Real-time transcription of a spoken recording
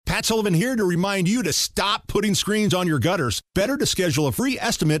Matt Sullivan here to remind you to stop putting screens on your gutters. Better to schedule a free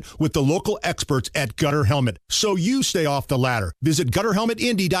estimate with the local experts at Gutter Helmet so you stay off the ladder. Visit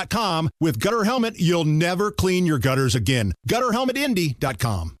GutterHelmetIndy.com. With Gutter Helmet, you'll never clean your gutters again.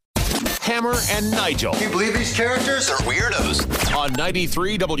 GutterHelmetIndy.com. Hammer and Nigel. Can you believe these characters are weirdos? On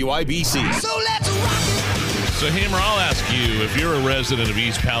 93 WIBC. So let's rock it! So, Hammer, I'll ask you, if you're a resident of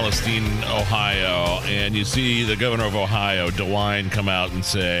East Palestine, Ohio, and you see the governor of Ohio, DeWine, come out and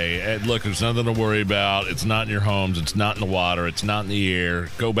say, hey, look, there's nothing to worry about. It's not in your homes. It's not in the water. It's not in the air.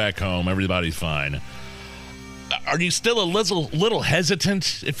 Go back home. Everybody's fine. Are you still a little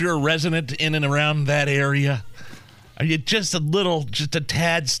hesitant if you're a resident in and around that area? Are you just a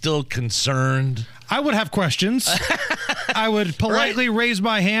tad still concerned? I would have questions. I would politely raise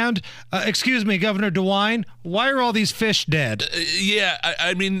my hand. Excuse me, Governor DeWine, why are all these fish dead?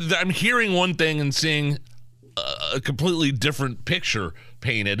 I mean, I'm hearing one thing and seeing a completely different picture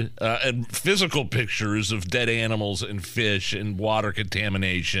painted, and physical pictures of dead animals and fish and water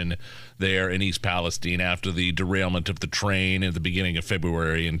contamination there in East Palestine after the derailment of the train at the beginning of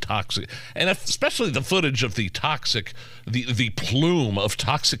February, and especially the footage of the plume of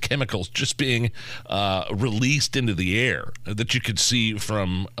toxic chemicals just being released into the air that you could see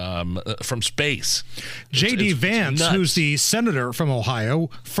from space. J.D. Vance, who's the senator from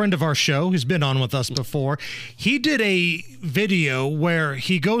Ohio, friend of our show, who's been on with us before, he did a video where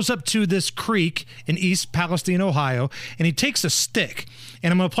he goes up to this creek in East Palestine, Ohio, and he takes a stick.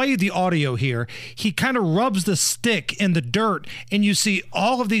 And I'm going to play you the audio here. He kind of rubs the stick in the dirt, and you see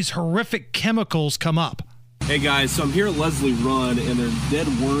all of these horrific chemicals come up. Hey guys, so I'm here at Leslie Run, and there's dead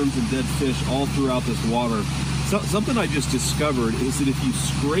worms and dead fish all throughout this water. So, something I just discovered is that if you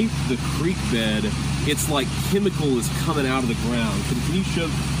scrape the creek bed, it's like chemical is coming out of the ground. Can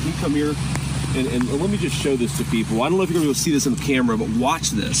you come here? And let me just show this to people. I don't know if you're going to be able to see this on the camera, but watch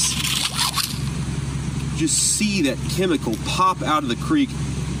this. Just see that chemical pop out of the creek.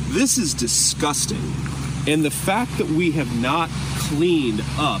 This is disgusting. And the fact that we have not cleaned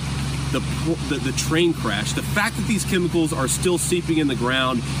up the train crash, the fact that these chemicals are still seeping in the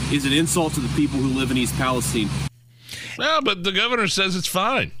ground is an insult to the people who live in East Palestine. Well, but the governor says it's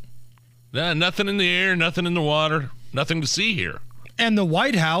fine. Nothing in the air, nothing in the water, nothing to see here. And the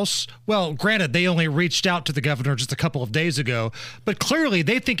White House, well, granted, they only reached out to the governor just a couple of days ago, but clearly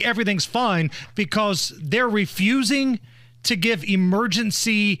they think everything's fine because they're refusing to give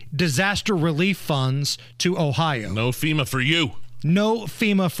emergency disaster relief funds to Ohio. No FEMA for you. No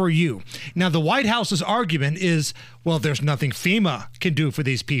FEMA for you. Now, the White House's argument is, well, there's nothing FEMA can do for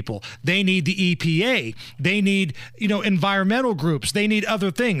these people. They need the EPA. They need, environmental groups. They need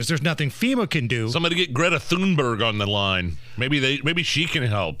other things. There's nothing FEMA can do. Somebody get Greta Thunberg on the line. Maybe she can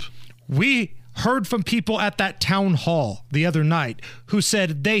help. We heard from people at that town hall the other night who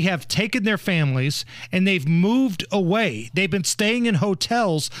said they have taken their families and they've moved away. They've been staying in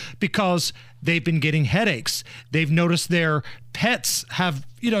hotels because they've been getting headaches. They've noticed their pets have,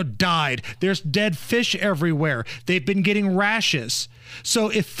 died. There's dead fish everywhere. They've been getting rashes. So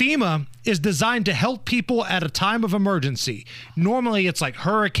if FEMA is designed to help people at a time of emergency, normally it's like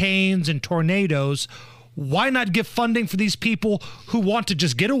hurricanes and tornadoes, why not give funding for these people who want to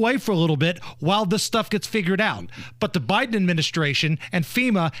just get away for a little bit while this stuff gets figured out? But the Biden administration and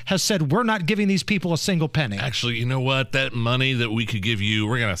FEMA has said we're not giving these people a single penny. Actually, you know what? That money that we could give you,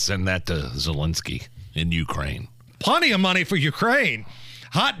 we're going to send that to Zelensky in Ukraine. Plenty of money for Ukraine.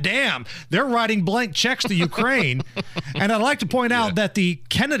 Hot damn. They're writing blank checks to Ukraine. And I'd like to point out that the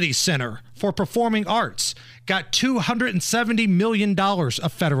Kennedy Center for Performing Arts got $270 million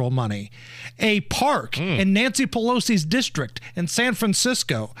of federal money. A park in Nancy Pelosi's district in San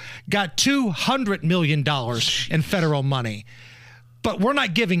Francisco got $200 million in federal money. But we're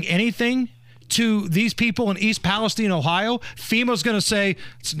not giving anything to these people in East Palestine, Ohio. FEMA's going to say,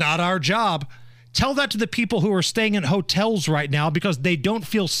 it's not our job. Tell that to the people who are staying in hotels right now because they don't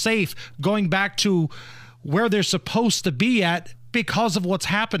feel safe going back to where they're supposed to be at because of what's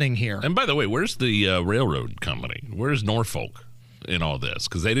happening here. And by the way, where's the railroad company? Where's Norfolk in all this?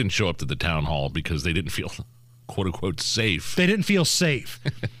 Because they didn't show up to the town hall because they didn't feel, quote unquote, safe. They didn't feel safe.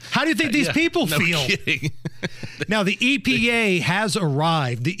 How do you think these people feel? Kidding. Now, the EPA has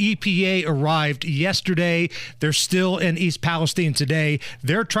arrived. The EPA arrived yesterday. They're still in East Palestine today.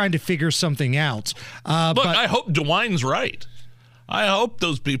 They're trying to figure something out. Look, I hope DeWine's right. I hope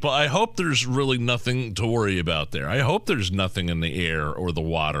there's really nothing to worry about there. I hope there's nothing in the air or the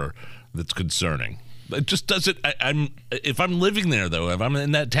water that's concerning. It just doesn't. If I'm living there, though, if I'm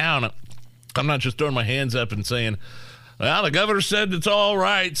in that town, I'm not just throwing my hands up and saying, well, the governor said it's all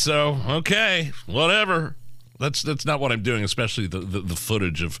right, so, okay, whatever. That's not what I'm doing, especially the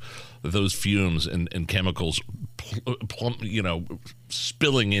footage of those fumes and chemicals,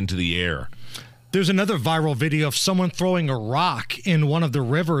 spilling into the air. There's another viral video of someone throwing a rock in one of the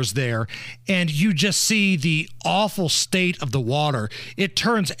rivers there, and you just see the awful state of the water. It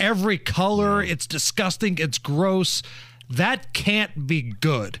turns every color. It's disgusting. It's gross. That can't be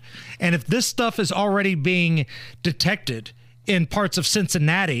good. And if this stuff is already being detected in parts of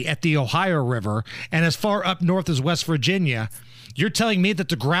Cincinnati at the Ohio River and as far up north as West Virginia, you're telling me that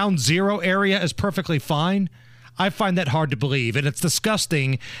the ground zero area is perfectly fine? I find that hard to believe, and it's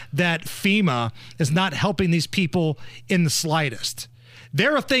disgusting that FEMA is not helping these people in the slightest.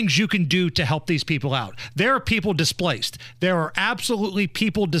 There are things you can do to help these people out. There are people displaced. There are absolutely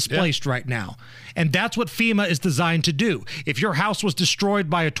people displaced right now, and that's what FEMA is designed to do. If your house was destroyed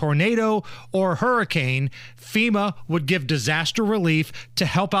by a tornado or a hurricane, FEMA would give disaster relief to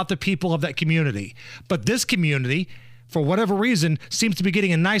help out the people of that community. But this community, for whatever reason, seems to be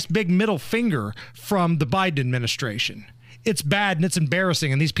getting a nice big middle finger from the Biden administration. It's bad and it's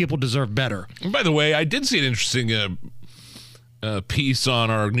embarrassing, and these people deserve better. And by the way, I did see an interesting piece on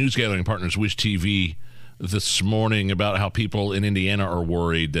our news gathering partners, Wish TV, this morning about how people in Indiana are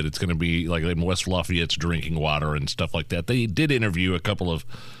worried that it's going to be like in West Lafayette's drinking water and stuff like that. They did interview a couple of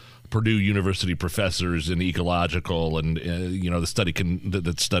Purdue University professors in ecological and the study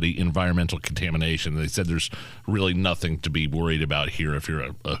that study environmental contamination. They said there's really nothing to be worried about here if you're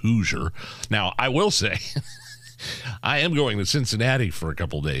a Hoosier. Now, I will say, I am going to Cincinnati for a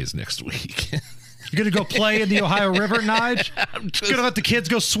couple days next week. You're going to go play in the Ohio River, Nige? You're going to let the kids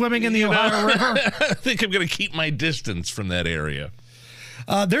go swimming in the Ohio River? I think I'm going to keep my distance from that area.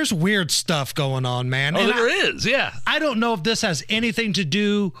 There's weird stuff going on, man. Oh, there is, yeah. I don't know if this has anything to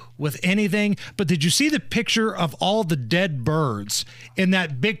do with anything, but did you see the picture of all the dead birds in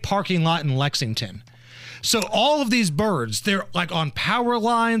that big parking lot in Lexington? So all of these birds, they're like on power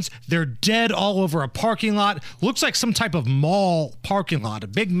lines. They're dead all over a parking lot. Looks like some type of mall parking lot, a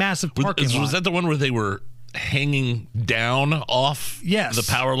big, massive parking lot. Was that the one where they were hanging down off the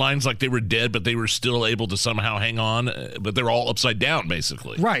power lines like they were dead, but they were still able to somehow hang on, but they're all upside down,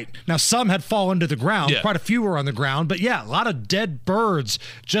 basically? Right. Now, some had fallen to the ground. Quite a few were on the ground, but yeah, a lot of dead birds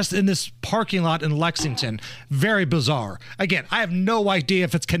just in this parking lot in Lexington. Very bizarre. Again, I have no idea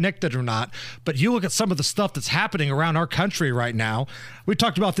if it's connected or not, but you look at some of the stuff that's happening around our country right now. We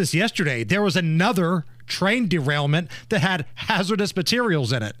talked about this yesterday. There was another train derailment that had hazardous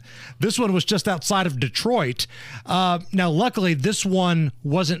materials in it. This one was just outside of Detroit. Now, luckily, this one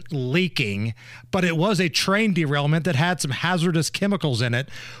wasn't leaking, but it was a train derailment that had some hazardous chemicals in it,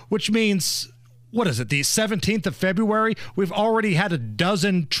 which means, what is it, the 17th of February? We've already had a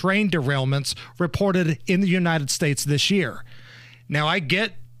dozen train derailments reported in the United States this year. Now, I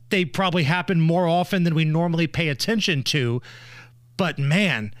get they probably happen more often than we normally pay attention to, but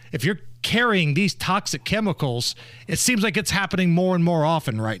man, if you're carrying these toxic chemicals, it seems like it's happening more and more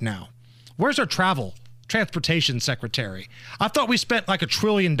often right now. Where's our transportation secretary? I thought we spent like $1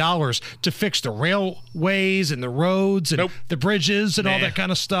 trillion to fix the railways and the roads and the bridges and all that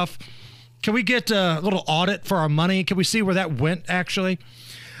kind of stuff. Can we get a little audit for our money? Can we see where that went, actually?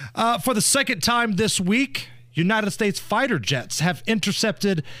 For the second time this week, United States fighter jets have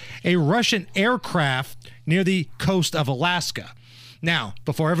intercepted a Russian aircraft near the coast of Alaska. Now,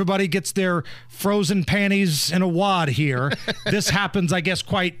 before everybody gets their frozen panties in a wad here, this happens, I guess,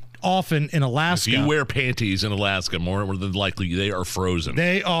 quite often in Alaska. If you wear panties in Alaska, more than likely they are frozen.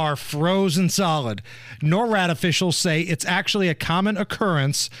 They are frozen solid. NORAD officials say it's actually a common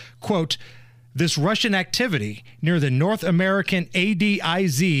occurrence, quote, "This Russian activity near the North American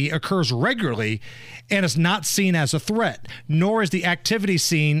ADIZ occurs regularly and is not seen as a threat, nor is the activity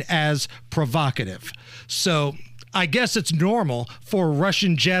seen as provocative." So I guess it's normal for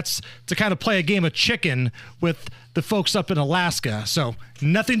Russian jets to kind of play a game of chicken with the folks up in Alaska. So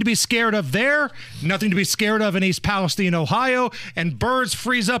nothing to be scared of there, nothing to be scared of in East Palestine, Ohio, and birds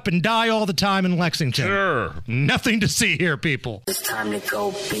freeze up and die all the time in Lexington. Sure. Nothing to see here, people. It's time to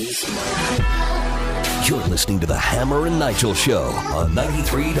go beast mode. You're listening to the Hammer and Nigel Show on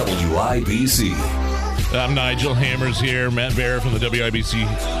 93 WIBC. I'm Nigel. Hammer's here. Matt Bear from the WIBC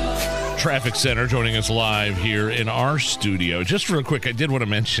Traffic Center joining us live here in our studio. Just real quick, I did want to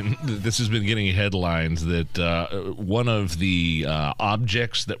mention that this has been getting headlines that one of the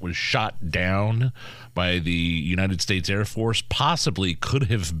objects that was shot down by the United States Air Force possibly could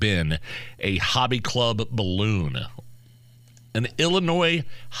have been a Hobby Club balloon. An Illinois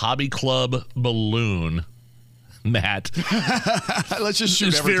Hobby Club balloon Matt, let's just shoot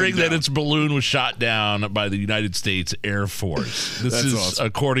is everything fearing down. that its balloon was shot down by the United States Air Force. This That's is awesome.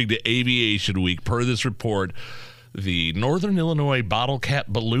 according to Aviation Week. Per this report, the Northern Illinois Bottle Cap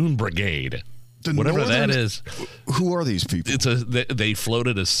Balloon Brigade, whatever that is. Who are these people? They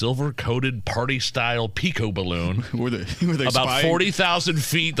floated a silver-coated party-style Pico balloon Were they about spying? 40,000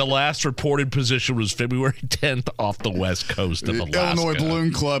 feet. The last reported position was February 10th off the west coast of Alaska. Illinois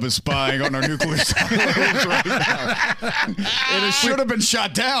Balloon Club is spying on our nuclear silos right now. And it should have been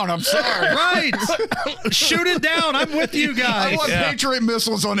shot down. I'm sorry. Right. Shoot it down. I'm with you I guys. want Patriot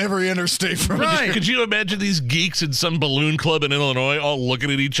missiles on every interstate from Right. Could you imagine these geeks in some balloon club in Illinois all looking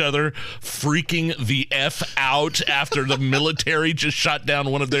at each other, freaking the F out after the military just shot down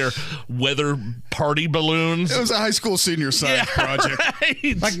one of their weather party balloons? It was a high school senior science project.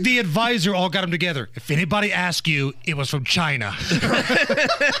 Right. Like the advisor all got them together. If anybody asks you, it was from China.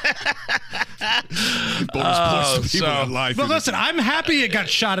 But listen, I'm happy it got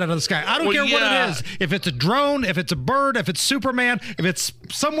shot out of the sky. I don't care what it is. If it's a drone, if it's a bird, if it's Superman, if it's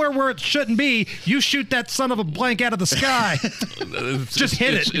somewhere where it shouldn't be, you shoot that son of a blank out of the sky. Just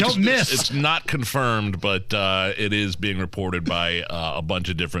hit it. Don't miss. It's not confirmed, but it is being reported by a bunch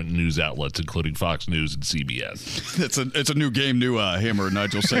of different news outlets, including Fox News and CBS. It's a new game, new Hammer and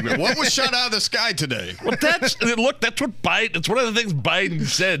Nigel segment. What was shot out of the sky today? Well, that's what Biden. It's one of the things Biden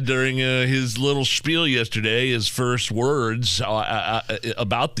said during his little spiel yesterday. His first words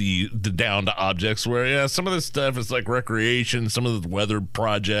about the downed objects, where some of this stuff is like recreation, some of the weather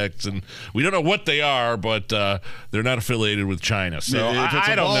projects, and we don't know what they are, but they're not affiliated with China. So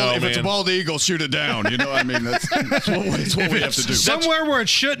I don't know. If it's a bald eagle, shoot it down. You know, I mean, that's what we have to do. Somewhere where it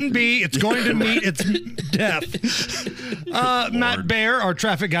shouldn't be, it's going to meet its death. Matt Baer, our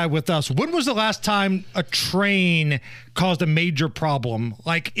traffic guy with us. When was the last time a train caused a major problem,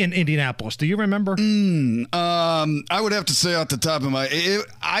 like in Indianapolis? Do you remember? I would have to say off the top of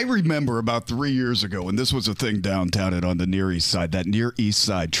I remember about 3 years ago, and this was a thing downtown and on the Near East Side, that Near East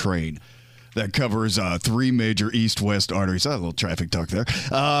Side train that covers three major east-west arteries. A little traffic talk there.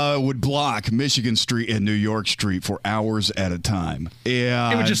 Would block Michigan Street and New York Street for hours at a time.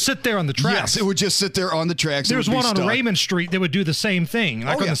 And It would just sit there on the tracks. Yes, it would just sit there on the tracks. There was It would one be on stuck. Raymond Street that would do the same thing,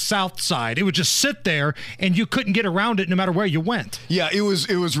 like on the south side. It would just sit there, and you couldn't get around it no matter where you went. Yeah, it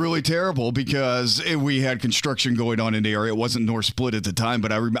was really terrible because we had construction going on in the area. It wasn't North Split at the time,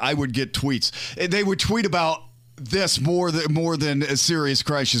 but I would get tweets. They would tweet about this more than serious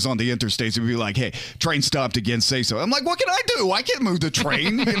crashes on the interstates. It would be like, hey, train stopped again, say so. I'm like, what can I do? I can't move the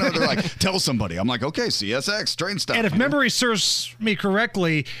train. You know, they're like, tell somebody. I'm like, okay, CSX, train stop. And if memory serves me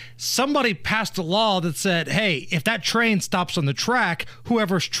correctly, somebody passed a law that said, hey, if that train stops on the track,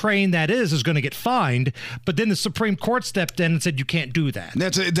 whoever's train that is going to get fined. But then the Supreme Court stepped in and said, you can't do that.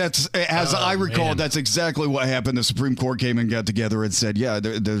 That's as I recall, man. that's exactly what happened. The Supreme Court came and got together and said, yeah,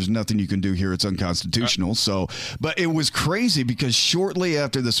 there's nothing you can do here. It's unconstitutional. But it was crazy because shortly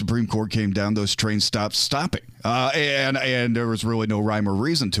after the Supreme Court came down, those trains stopped stopping. And there was really no rhyme or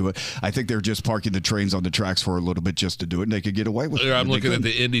reason to it. I think they're just parking the trains on the tracks for a little bit just to do it, and they could get away with it. I'm looking at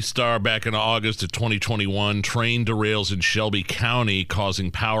the Indy Star back in August of 2021. Train derails in Shelby County,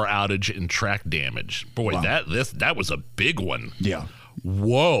 causing power outage and track damage. Boy, Wow. that was a big one. Yeah.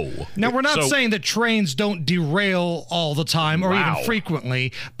 Whoa. Now, we're not So- saying that trains don't derail all the time or Wow. even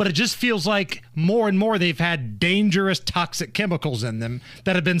frequently, but it just feels like more and more they've had dangerous toxic chemicals in them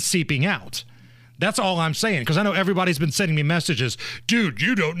that have been seeping out. That's all I'm saying, because I know everybody's been sending me messages. Dude,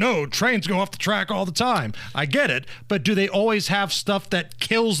 you don't know. Trains go off the track all the time. I get it, but do they always have stuff that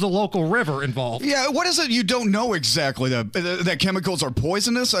kills the local river involved? Yeah, what is it you don't know exactly? That chemicals are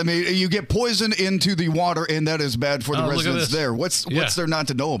poisonous? I mean, you get poison into the water, and that is bad for the look at residents this. there. What's there not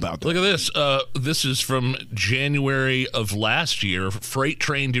to know about that? Look at this. This is from January of last year. Freight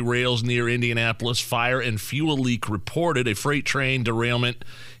train derails near Indianapolis. Fire and fuel leak reported. A freight train derailment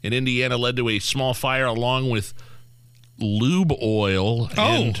in Indiana led to a small fire along with lube oil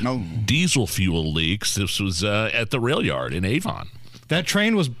and diesel fuel leaks. This was at the rail yard in Avon. That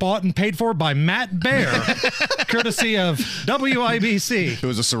train was bought and paid for by Matt Baer, courtesy of WIBC. It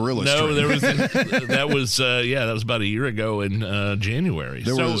was a Cyrillic No, train. there was that was about a year ago in January.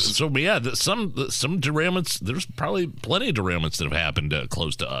 Some derailments. There's probably plenty of derailments that have happened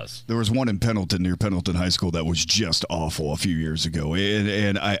close to us. There was one in Pendleton, near Pendleton High School, that was just awful a few years ago.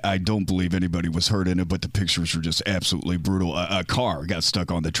 And I don't believe anybody was hurt in it, but the pictures were just absolutely brutal. A car got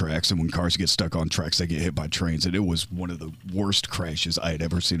stuck on the tracks, and when cars get stuck on tracks, they get hit by trains. And it was one of the worst crashes I had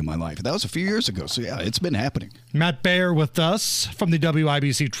ever seen in my life. That was a few years ago. So, yeah, it's been happening. Matt Baer with us from the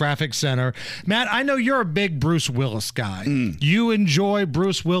WIBC Traffic Center. Matt, I know you're a big Bruce Willis guy. You enjoy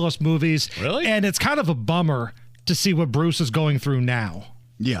Bruce Willis movies. Really? And it's kind of a bummer to see what Bruce is going through now.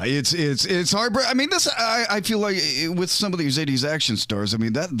 Yeah, it's hard. I mean, I feel like with some of these 80s action stars, I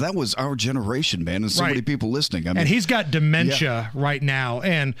mean, that was our generation, man. And so many people listening. I mean, and he's got dementia right now.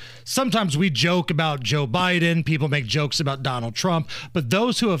 And sometimes we joke about Joe Biden. People make jokes about Donald Trump. But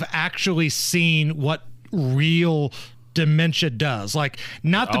those who have actually seen what real dementia does, like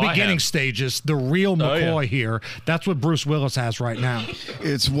not the beginning stages, the real McCoy here, that's what Bruce Willis has right now.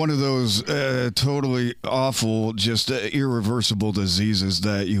 It's one of those totally awful, just irreversible diseases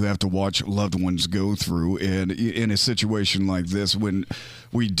that you have to watch loved ones go through. And in a situation like this, when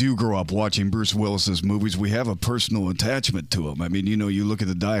we do grow up watching Bruce Willis's movies, we have a personal attachment to him. I mean, you look at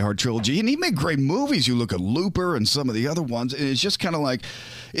the Die Hard trilogy, and he made great movies. You look at Looper and some of the other ones, and it's just kind of like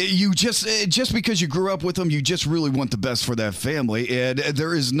you just because you grew up with him, you just really want the best for that family. And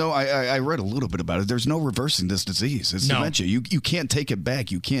there is no, I read a little bit about it. There's no reversing this disease. It's dementia. You can't take it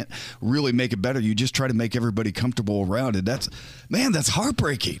back. You can't really make it better. You just try to make everybody comfortable around it. That's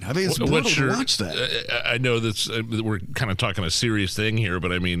heartbreaking. I mean, it's brutal to watch that. I know that's we're kind of talking a serious thing here,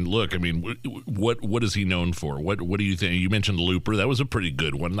 but I mean, look, what is he known for? What do you think? You mentioned Looper. That was a pretty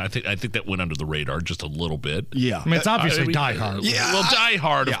good one. I think that went under the radar just a little bit. Yeah, I mean, it's obviously Die Hard. Yeah, well, Die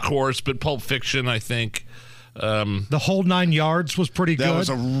Hard, of course, but Pulp Fiction, I think. The Whole 9 Yards was pretty good. That was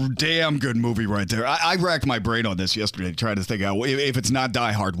a damn good movie right there. I racked my brain on this yesterday trying to think out if it's not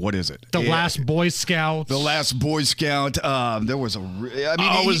Die Hard, what is it? The Last Boy Scout. The Last Boy Scout. There was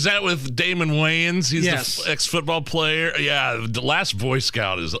was that with Damon Wayans? He's the ex-football player. Yeah, The Last Boy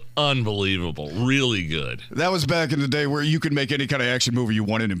Scout is unbelievable. Really good. That was back in the day where you could make any kind of action movie you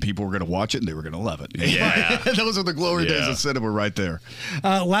wanted and people were going to watch it and they were going to love it. Yeah. Those are the glory days of cinema right there.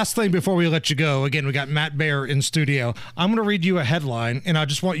 Last thing before we let you go. Again, we got Matt Baer in studio. I'm going to read you a headline, and I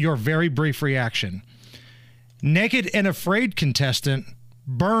just want your very brief reaction. Naked and afraid contestant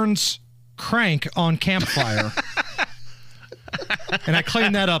burns crank on campfire. And I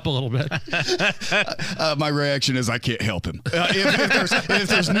cleaned that up a little bit. My reaction is I can't help him. If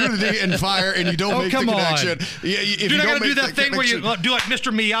there's nudity and fire and you don't make the connection. You're not going to do that thing where you do like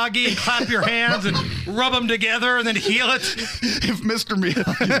Mr. Miyagi and clap your hands and rub them together and then heal it? If Mr.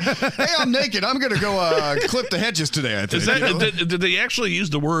 Miyagi, hey, I'm naked. I'm going to go clip the hedges today, I think. Did they actually use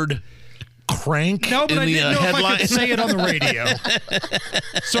the word crank? No, but I didn't know headline? if I could say it on the radio.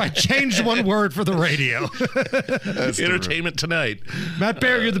 So I changed one word for the radio. That's Entertainment Tonight. Matt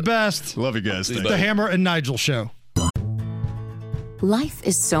Baer, you're the best. Love you guys. The Hammer and Nigel Show. Life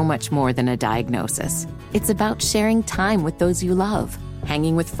is so much more than a diagnosis. It's about sharing time with those you love,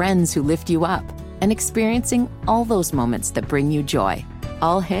 hanging with friends who lift you up, and experiencing all those moments that bring you joy.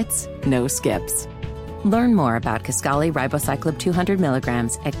 All hits, no skips. Learn more about Kisqali Ribociclib 200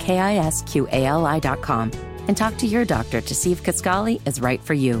 milligrams at KISQALI.com and talk to your doctor to see if Kisqali is right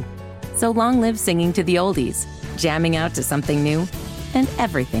for you. So long live singing to the oldies, jamming out to something new, and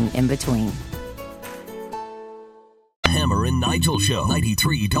everything in between. Hammer and Nigel Show,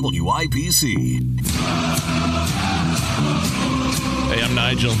 93 WIBC. Hey, I'm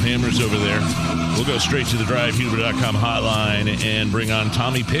Nigel. Hammer's over there. We'll go straight to the DriveHuber.com hotline and bring on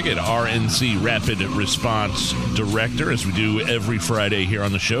Tommy Pickett, RNC Rapid Response Director, as we do every Friday here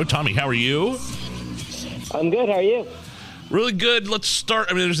on the show. Tommy, how are you? I'm good. How are you? Really good. Let's start.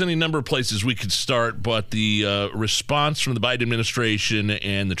 I mean, there's any number of places we could start, but the response from the Biden administration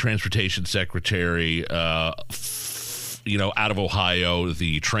and the Transportation Secretary, out of Ohio,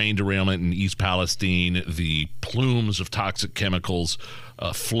 the train derailment in East Palestine, the plumes of toxic chemicals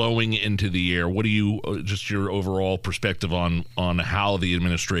flowing into the air. What do you, just your overall perspective on how the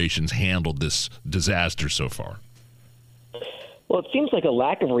administration's handled this disaster so far? Well, it seems like a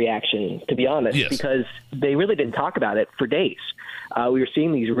lack of reaction, to be honest, because they really didn't talk about it for days. We were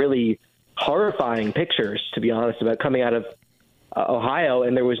seeing these really horrifying pictures, to be honest, about coming out of Ohio,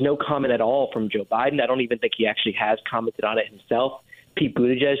 and there was no comment at all from Joe Biden. I don't even think he actually has commented on it himself. Pete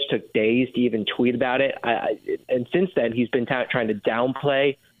Buttigieg took days to even tweet about it. And since then, he's been trying to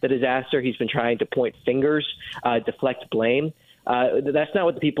downplay the disaster. He's been trying to point fingers, deflect blame. That's not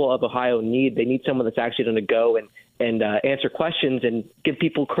what the people of Ohio need. They need someone that's actually going to go and answer questions and give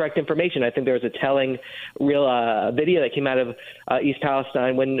people correct information. I think there was a telling video that came out of East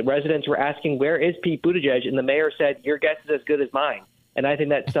Palestine when residents were asking, where is Pete Buttigieg? And the mayor said, your guess is as good as mine. And I think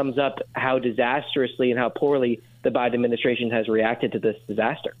that sums up how disastrously and how poorly the Biden administration has reacted to this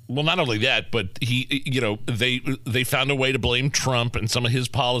disaster. Well, not only that, but they found a way to blame Trump and some of his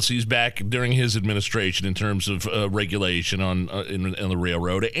policies back during his administration in terms of regulation on the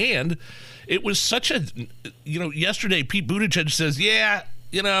railroad. And it was such a, yesterday Pete Buttigieg says,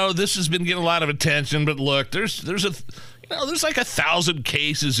 this has been getting a lot of attention, but look, there's a Well, there's like 1,000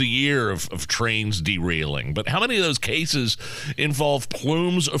 cases a year of trains derailing, but how many of those cases involve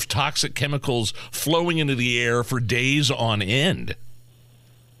plumes of toxic chemicals flowing into the air for days on end?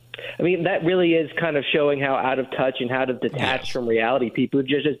 I mean, that really is kind of showing how out of touch and how detached from reality Pete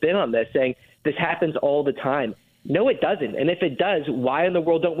Buttigieg has been on this, saying this happens all the time. No, it doesn't. And if it does, why in the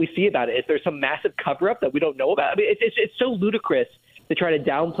world don't we see about it? Is there some massive cover-up that we don't know about? I mean, it's so ludicrous to try to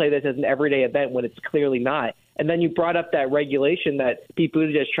downplay this as an everyday event when it's clearly not. And then you brought up that regulation that Pete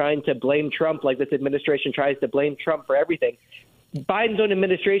Buttigieg is trying to blame Trump, like this administration tries to blame Trump for everything. Biden's own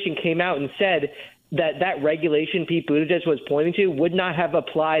administration came out and said that regulation Pete Buttigieg was pointing to would not have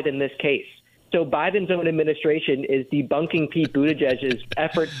applied in this case. So Biden's own administration is debunking Pete Buttigieg's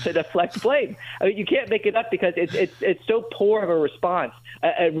efforts to deflect blame. I mean, you can't make it up because it's so poor of a response.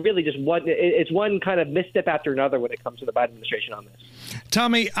 Really, it's one kind of misstep after another when it comes to the Biden administration on this.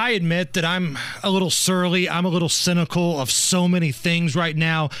 Tommy, I admit that I'm a little surly. I'm a little cynical of so many things right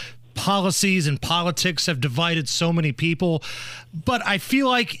now. Policies and politics have divided so many people. But I feel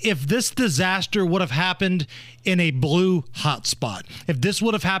like if this disaster would have happened in a blue hotspot, if this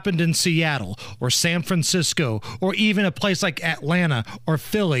would have happened in Seattle or San Francisco or even a place like Atlanta or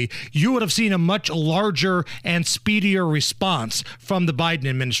Philly, you would have seen a much larger and speedier response from the Biden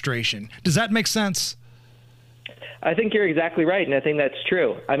administration. Does that make sense? I think you're exactly right, and I think that's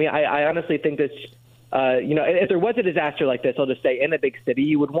true. I mean, I honestly think this. If there was a disaster like this, I'll just say in a big city,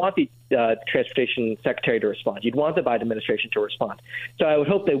 you would want the transportation secretary to respond. You'd want the Biden administration to respond. So I would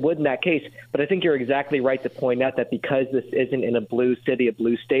hope they would in that case. But I think you're exactly right to point out that because this isn't in a blue city, a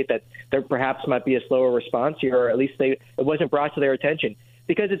blue state, that there perhaps might be a slower response here, or at least it wasn't brought to their attention.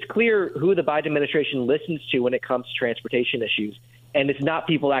 Because it's clear who the Biden administration listens to when it comes to transportation issues. And it's not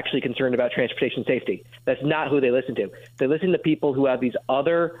people actually concerned about transportation safety. That's not who they listen to. They listen to people who have these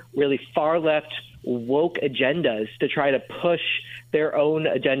other really far-left woke agendas to try to push their own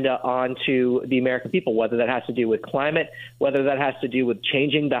agenda onto the American people, whether that has to do with climate, whether that has to do with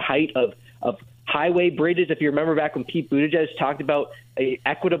changing the height of highway bridges. If you remember back when Pete Buttigieg talked about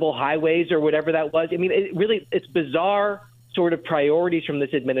equitable highways or whatever that was, I mean, it's bizarre sort of priorities from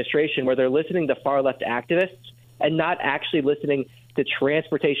this administration where they're listening to far-left activists and not actually listening to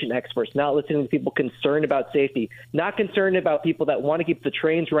transportation experts, not listening to people concerned about safety, not concerned about people that want to keep the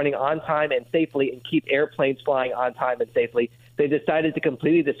trains running on time and safely and keep airplanes flying on time and safely. They decided to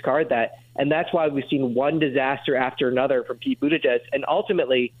completely discard that. And that's why we've seen one disaster after another from Pete Buttigieg. And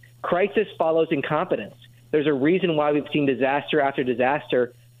ultimately, crisis follows incompetence. There's a reason why we've seen disaster after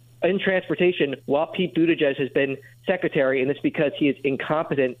disaster in transportation while Pete Buttigieg has been secretary, and it's because he is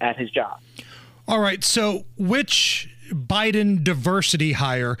incompetent at his job. All right, so which Biden diversity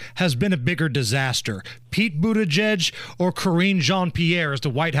hire has been a bigger disaster, Pete Buttigieg or Karine Jean-Pierre as the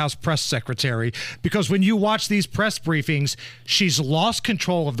White House press secretary? Because when you watch these press briefings, she's lost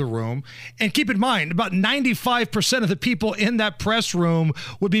control of the room. And keep in mind, about 95% of the people in that press room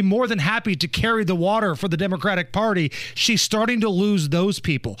would be more than happy to carry the water for the Democratic Party. She's starting to lose those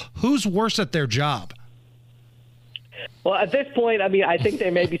people. Who's worse at their job? Well, at this point, I mean, I think they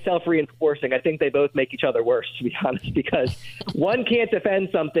may be self-reinforcing. I think they both make each other worse, to be honest, because one can't defend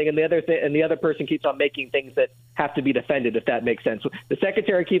something and the other person keeps on making things that have to be defended, if that makes sense. The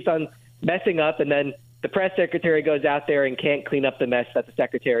secretary keeps on messing up, and then the press secretary goes out there and can't clean up the mess that the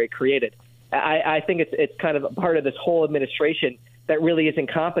secretary created. I think it's kind of part of this whole administration that really is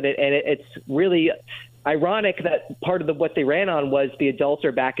incompetent, and it's really ironic that part of what they ran on was the adults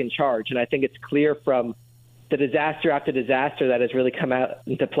are back in charge, and I think it's clear from the disaster after disaster that has really come out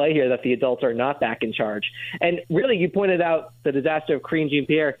into play here that the adults are not back in charge. And really, you pointed out the disaster of Karine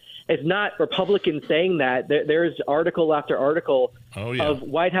Jean-Pierre. It's not Republicans saying that. There's article after article of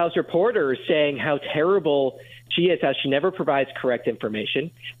White House reporters saying how terrible she is, how she never provides correct information,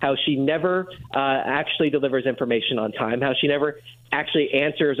 how she never actually delivers information on time, how she never actually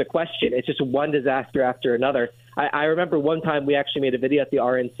answers a question. It's just one disaster after another. I remember one time we actually made a video at the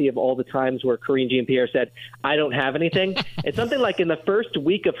RNC of all the times where Karine Jean-Pierre said, "I don't have anything." It's something like in the first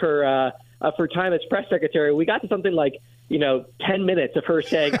week of her time as press secretary, we got to something like 10 minutes of her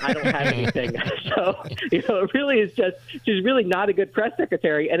saying, "I don't have anything." So, it really is just, she's really not a good press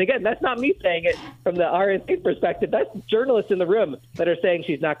secretary. And again, that's not me saying it from the RNC perspective. That's journalists in the room that are saying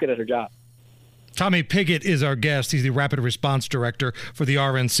she's not good at her job. Tommy Pigott is our guest. He's the Rapid Response Director for the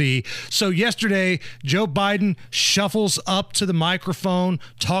RNC. So yesterday, Joe Biden shuffles up to the microphone,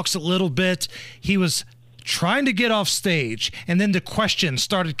 talks a little bit. He was trying to get off stage, and then the questions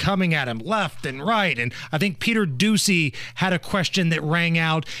started coming at him left and right. And I think Peter Doocy had a question that rang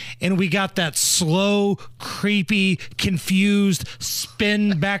out, and we got that slow, creepy, confused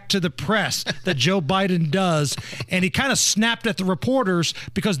spin back to the press that Joe Biden does. And he kind of snapped at the reporters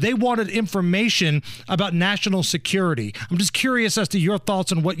because they wanted information about national security. I'm just curious as to your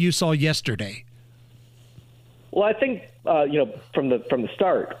thoughts on what you saw yesterday. Well, I think, from the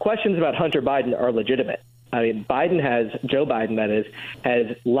start, questions about Hunter Biden are legitimate. I mean, Joe Biden, that is,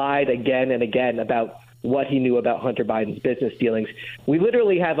 has lied again and again about what he knew about Hunter Biden's business dealings. We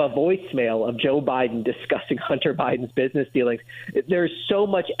literally have a voicemail of Joe Biden discussing Hunter Biden's business dealings. There's so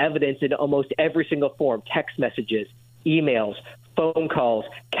much evidence in almost every single form, text messages, emails, phone calls,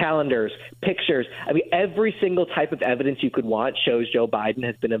 calendars, pictures. I mean, every single type of evidence you could want shows Joe Biden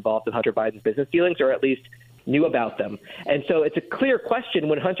has been involved in Hunter Biden's business dealings, or at least knew about them. And so it's a clear question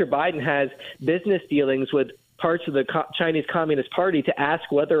when Hunter Biden has business dealings with parts of the Chinese Communist Party to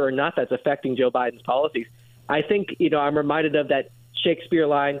ask whether or not that's affecting Joe Biden's policies. I think, I'm reminded of that Shakespeare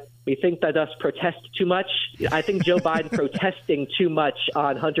line, we think that us protest too much. I think Joe Biden protesting too much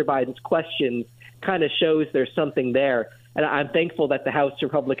on Hunter Biden's questions kind of shows there's something there. And I'm thankful that the House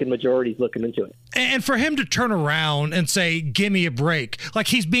Republican majority is looking into it. And for him to turn around and say, give me a break, like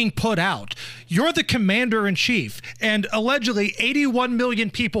he's being put out. You're the commander-in-chief, and allegedly 81 million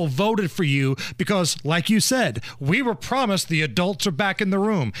people voted for you because, like you said, we were promised the adults are back in the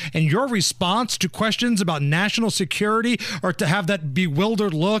room. And your response to questions about national security, or to have that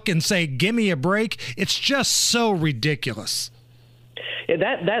bewildered look and say, give me a break, it's just so ridiculous. Yeah,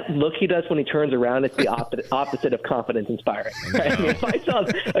 that look he does when he turns around, it's the opposite of confidence inspiring. Right? I mean,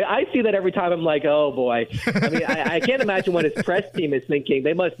 I see that every time. I'm like, oh boy. I mean, I can't imagine what his press team is thinking.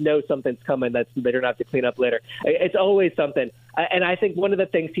 They must know something's coming that they're going to have to clean up later. It's always something. And I think one of the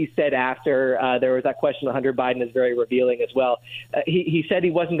things he said after there was that question of Hunter Biden is very revealing as well. He said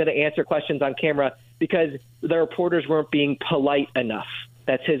he wasn't going to answer questions on camera because the reporters weren't being polite enough.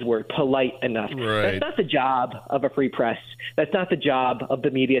 That's his word, polite enough. Right. That's not the job of a free press. That's not the job of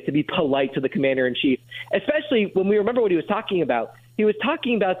the media, to be polite to the commander-in-chief, especially when we remember what he was talking about. He was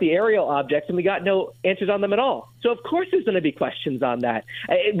talking about the aerial objects, and we got no answers on them at all. So, of course, there's going to be questions on that.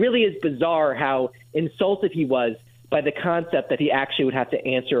 It really is bizarre how insulted he was by the concept that he actually would have to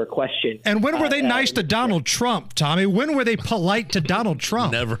answer a question. And when were they nice to Donald Trump, Tommy? When were they polite to Donald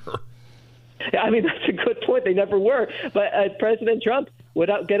Trump? Never. I mean, that's a good point. They never were. But President Trump would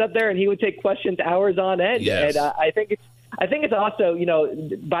get up there and he would take questions hours on end. Yes. And I think it's also,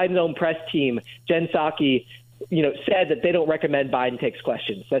 Biden's own press team, Jen Psaki, said that they don't recommend Biden takes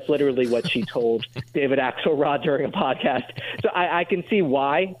questions. That's literally what she told David Axelrod during a podcast. So I can see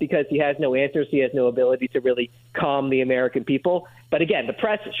why, because he has no answers. He has no ability to really calm the American people. But again, the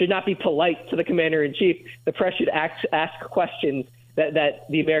press should not be polite to the commander-in-chief. The press should ask questions that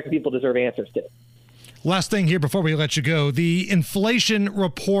the American people deserve answers to. Last thing here before we let you go. The inflation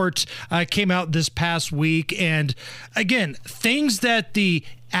report came out this past week. And again, things that the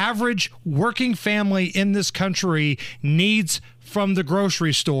average working family in this country needs from the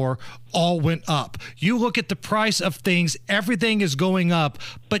grocery store all went up. You look at the price of things, everything is going up.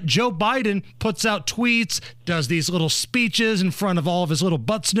 But Joe Biden puts out tweets, does these little speeches in front of all of his little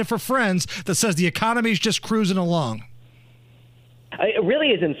butt sniffer friends that says the economy is just cruising along. It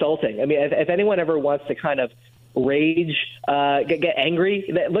really is insulting. I mean, if anyone ever wants to kind of rage, get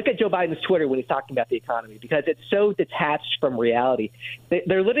angry, look at Joe Biden's Twitter when he's talking about the economy, because it's so detached from reality.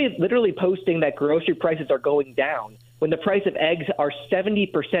 They're literally posting that grocery prices are going down when the price of eggs are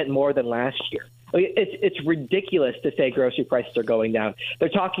 70% more than last year. I mean, it's ridiculous to say grocery prices are going down. They're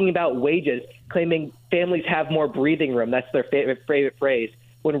talking about wages, claiming families have more breathing room. That's their favorite phrase.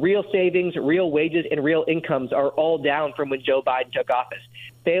 When real savings, real wages, and real incomes are all down from when Joe Biden took office.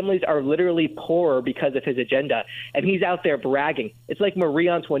 Families are literally poorer because of his agenda, and he's out there bragging. It's like Marie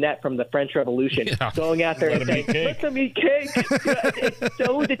Antoinette from the French Revolution, going out there and saying, let them eat cake. It's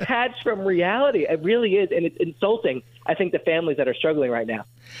so detached from reality. It really is, and it's insulting, I think, the families that are struggling right now.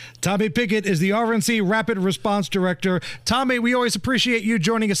 Tommy Pickett is the RNC Rapid Response Director. Tommy, we always appreciate you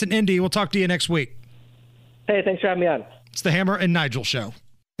joining us in Indy. We'll talk to you next week. Hey, thanks for having me on. It's the Hammer and Nigel Show.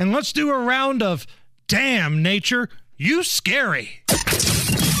 And let's do a round of Damn Nature, You Scary.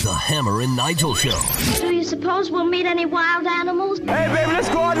 The Hammer and Nigel Show. Do you suppose we'll meet any wild animals? Hey, baby, let's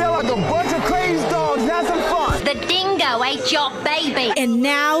go out there like a bunch of crazy dogs. Have some fun. The dingo ate your baby. And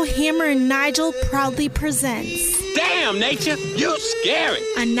now Hammer and Nigel proudly presents Damn, nature, you scary.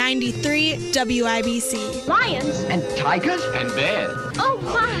 On 93 WIBC. Lions. And tigers. And bears. Oh,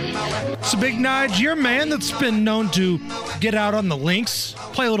 my. So, Big Nige, you're a man that's been known to get out on the links,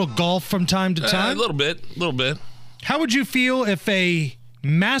 play a little golf from time to time. A little bit. How would you feel if a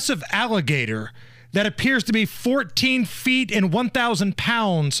massive alligator that appears to be 14 feet and 1,000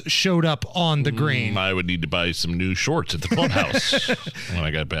 pounds showed up on the green? I would need to buy some new shorts at the clubhouse when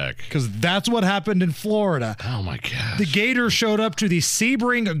I got back. Because that's what happened in Florida. Oh, my gosh. The gator showed up to the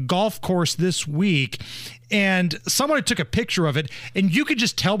Sebring golf course this week, and somebody took a picture of it, and you could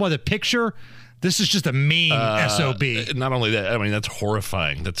just tell by the picture, this is just a mean SOB. Not only that, I mean, that's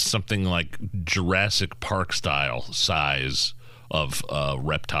horrifying. That's something like Jurassic Park style size of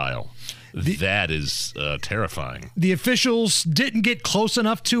reptile. That is terrifying. The officials didn't get close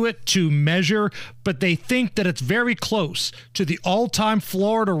enough to it to measure, but they think that it's very close to the all-time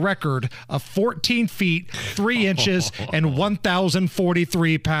Florida record of 14 feet, 3 inches, and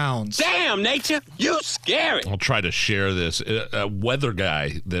 1,043 pounds. Damn, nature, you scary. I'll try to share this. A weather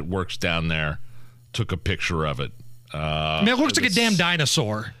guy that works down there took a picture of it. I mean, it looks like a damn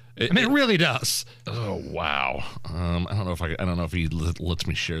dinosaur. It really does. Oh wow! I don't know if he lets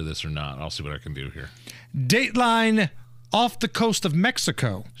me share this or not. I'll see what I can do here. Dateline off the coast of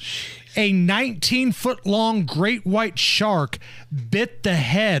Mexico. A 19-foot-long great white shark bit the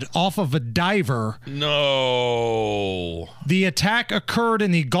head off of a diver. No. The attack occurred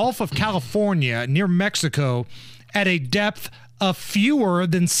in the Gulf of California near Mexico at a depth of fewer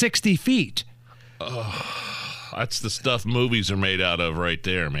than 60 feet. That's the stuff movies are made out of right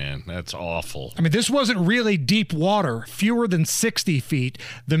there, man. That's awful. I mean, this wasn't really deep water, fewer than 60 feet.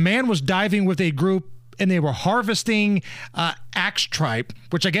 The man was diving with a group, and they were harvesting axe tripe,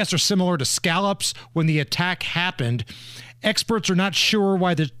 which I guess are similar to scallops when the attack happened. Experts are not sure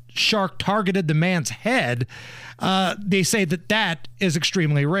why the shark targeted the man's head. They say that is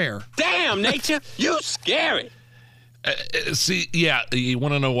extremely rare. Damn, nature, you scary. See, yeah, you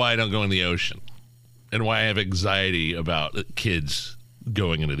want to know why I don't go in the ocean? And why I have anxiety about kids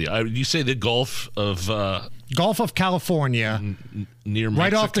going into the... you say the Gulf of California. Near Mexico?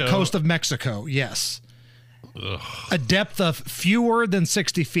 Right off the coast of Mexico, yes. Ugh. A depth of fewer than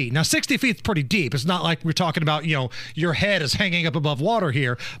 60 feet. Now, 60 feet is pretty deep. It's not like we're talking about, your head is hanging up above water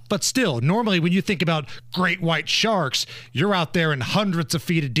here. But still, normally when you think about great white sharks, you're out there in hundreds of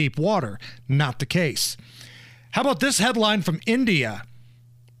feet of deep water. Not the case. How about this headline from India?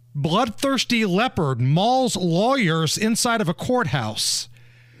 Bloodthirsty leopard mauls lawyers inside of a courthouse.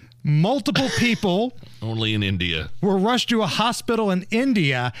 Multiple people only in India were rushed to a hospital in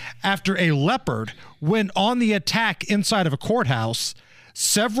India after a leopard went on the attack inside of a courthouse.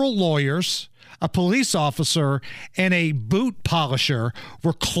 Several lawyers, a police officer, and a boot polisher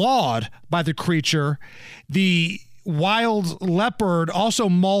were clawed by the creature. The wild leopard also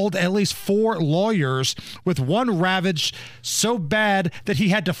mauled at least 4 lawyers, with one ravaged so bad that he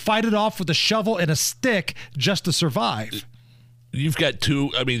had to fight it off with a shovel and a stick just to survive. You've got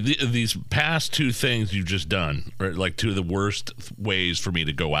these past 2 things you've just done are like 2 of the worst ways for me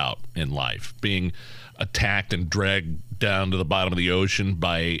to go out in life. Being attacked and dragged down to the bottom of the ocean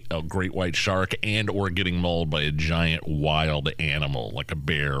by a great white shark and or getting mauled by a giant wild animal like a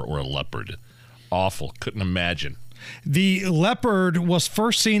bear or a leopard. Awful. Couldn't imagine. The leopard was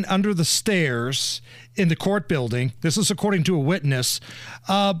first seen under the stairs in the court building. This is according to a witness.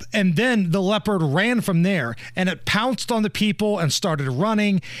 And then the leopard ran from there, and it pounced on the people and started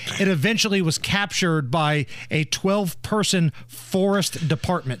running. It eventually was captured by a 12-person forest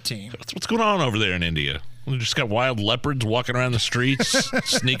department team. What's going on over there in India? We just got wild leopards walking around the streets,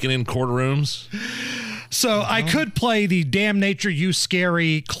 sneaking in courtrooms. So I could play the damn nature you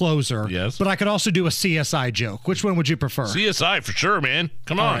scary closer, yes, but I could also do a CSI joke. Which one would you prefer? CSI for sure, man.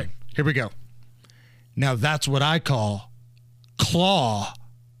 Come on. All right, here we go. Now that's what I call claw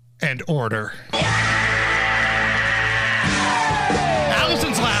and order.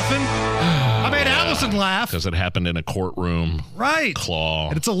 Allison's laughing. I made Allison laugh. Because it happened in a courtroom. Right. Claw.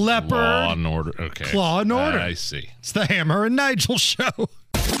 And it's a leopard. Law and order. Okay. Claw and order. I see. It's the Hammer and Nigel show.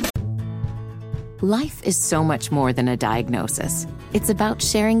 Life is so much more than a diagnosis. It's about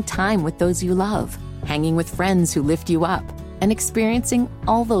sharing time with those you love, hanging with friends who lift you up, and experiencing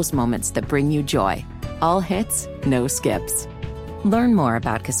all those moments that bring you joy. All hits, no skips. Learn more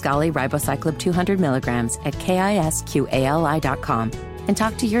about Kisqali Ribociclib 200 milligrams at KISQALI.com and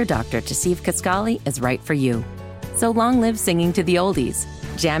talk to your doctor to see if Kisqali is right for you. So long live singing to the oldies,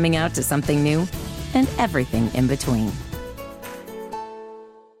 jamming out to something new, and everything in between.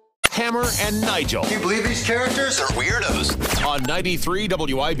 Hammer and Nigel. Can you believe these characters are weirdos? On 93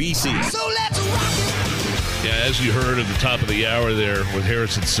 WIBC. So let's rock it. Yeah, as you heard at the top of the hour there with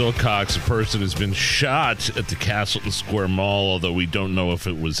Harrison Silcox, a person has been shot at the Castleton Square Mall, although we don't know if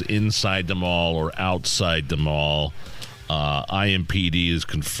it was inside the mall or outside the mall. IMPD has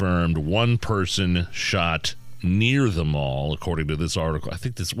confirmed one person shot near the mall, according to this article. I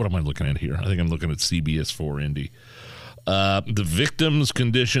think this, what am I looking at here? I think I'm looking at CBS 4 Indy. The victim's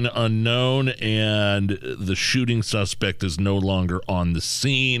condition unknown, and the shooting suspect is no longer on the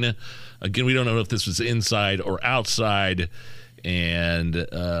scene. Again, we don't know if this was inside or outside, and as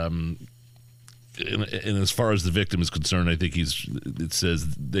far as the victim is concerned, I think it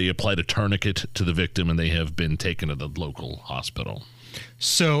says they applied a tourniquet to the victim, and they have been taken to the local hospital.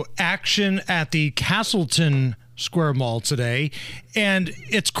 So action at the Castleton Square Mall today, and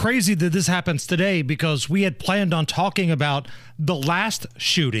it's crazy that this happens today because we had planned on talking about the last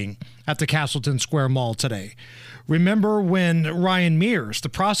shooting at the Castleton Square Mall today. Remember when Ryan Mears, the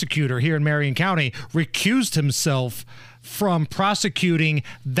prosecutor here in Marion County, recused himself from prosecuting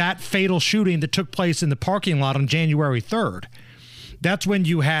that fatal shooting that took place in the parking lot on January 3rd. That's when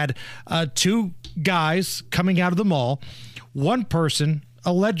you had two guys coming out of the mall. One person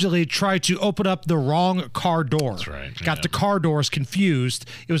allegedly tried to open up the wrong car door. That's right. Got the car doors confused.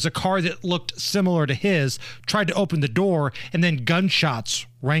 It was a car that looked similar to his, tried to open the door, and then gunshots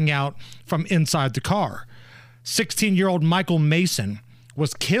rang out from inside the car. 16-year-old Michael Mason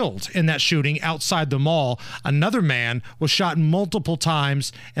was killed in that shooting outside the mall. Another man was shot multiple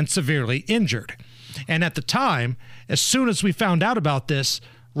times and severely injured. And at the time, as soon as we found out about this,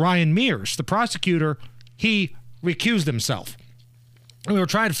 Ryan Mears, the prosecutor, he recused himself. And we were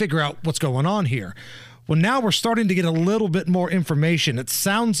trying to figure out what's going on here. Well, now we're starting to get a little bit more information. It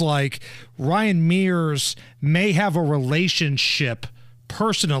sounds like Ryan Mears may have a relationship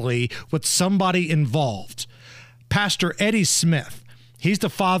personally with somebody involved. Pastor Eddie Smith, he's the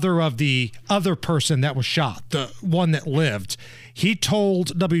father of the other person that was shot, the one that lived. He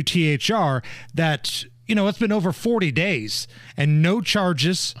told WTHR that, it's been over 40 days and no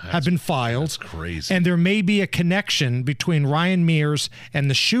charges have been filed. That's crazy. And there may be a connection between Ryan Mears and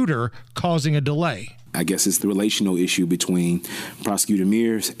the shooter causing a delay. I guess it's the relational issue between Prosecutor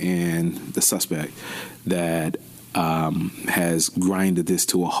Mears and the suspect that has grinded this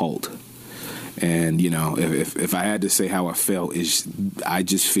to a halt. And, if I had to say how I felt, I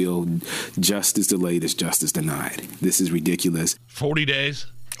just feel justice delayed is justice denied. This is ridiculous. 40 days?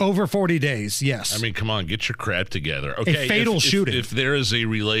 Over 40 days, yes. I mean, come on, get your crap together. Okay, a fatal shooting. If there is a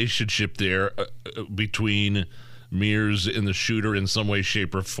relationship there between Mears and the shooter in some way,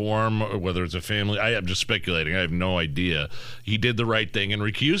 shape, or form, or whether it's a family, I am just speculating. I have no idea. He did the right thing in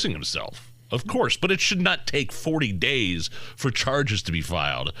recusing himself. Of course, but it should not take 40 days for charges to be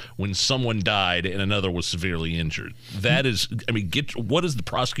filed when someone died and another was severely injured. That is, what is the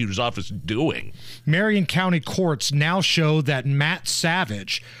prosecutor's office doing? Marion County courts now show that Matt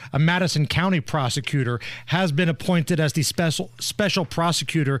Savage, a Madison County prosecutor, has been appointed as the special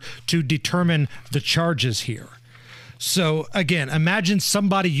prosecutor to determine the charges here. So, again, imagine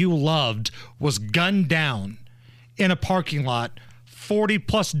somebody you loved was gunned down in a parking lot.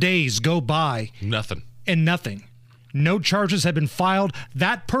 40-plus days go by. Nothing. And nothing. No charges have been filed.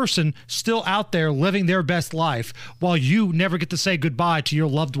 That person still out there living their best life while you never get to say goodbye to your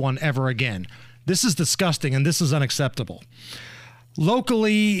loved one ever again. This is disgusting, and this is unacceptable.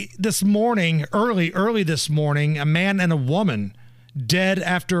 Locally this morning, early this morning, a man and a woman dead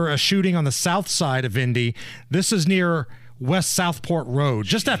after a shooting on the south side of Indy. This is near West Southport Road,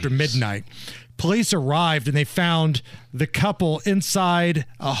 just after midnight. Police arrived and they found the couple inside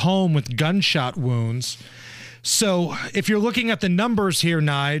a home with gunshot wounds. So if you're looking at the numbers here,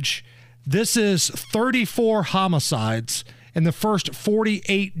 Nige, this is 34 homicides in the first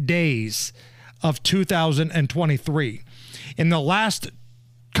 48 days of 2023. In the last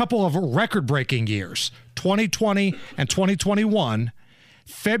couple of record-breaking years, 2020 and 2021,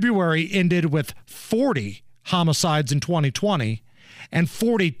 February ended with 40 homicides in 2020 and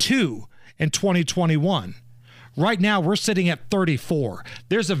 42 in 2021. Right now, we're sitting at 34.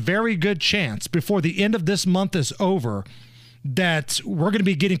 There's a very good chance before the end of this month is over that we're going to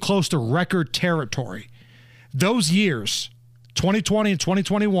be getting close to record territory. Those years, 2020 and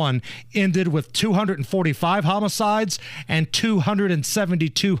 2021, ended with 245 homicides and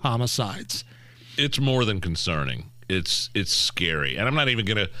 272 homicides. It's more than concerning. It's scary. And I'm not even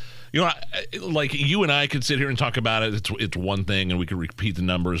going to, like you and I could sit here and talk about it. It's one thing and we could repeat the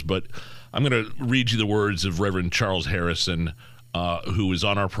numbers, but I'm going to read you the words of Reverend Charles Harrison who is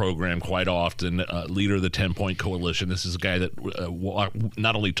on our program quite often, leader of the 10-Point Coalition. This is a guy that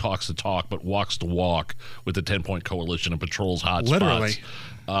not only talks the talk, but walks the walk with the 10-Point Coalition and patrols hot Literally.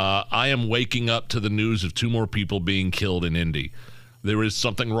 spots. I am waking up to the news of 2 more people being killed in Indy. There is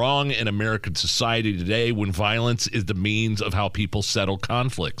something wrong in American society today when violence is the means of how people settle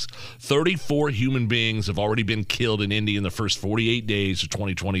conflicts. 34 human beings have already been killed in Indy in the first 48 days of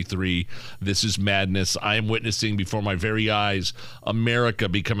 2023. This is madness. I am witnessing before my very eyes America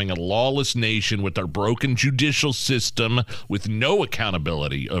becoming a lawless nation with our broken judicial system, with no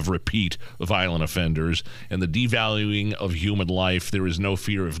accountability of repeat violent offenders, and the devaluing of human life. There is no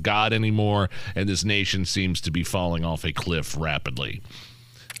fear of God anymore, and this nation seems to be falling off a cliff rapidly.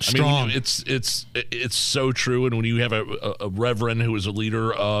 Strong. I mean, it's so true. And when you have a reverend who is a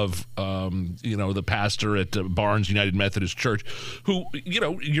leader of, the pastor at Barnes United Methodist Church, who,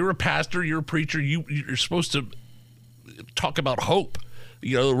 you're a pastor, you're a preacher, you're supposed to talk about hope,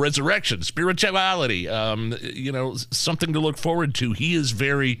 resurrection, spirituality, something to look forward to. He is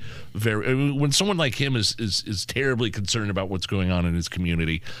very, very. When someone like him is terribly concerned about what's going on in his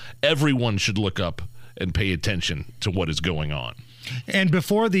community, everyone should look up and pay attention to what is going on. And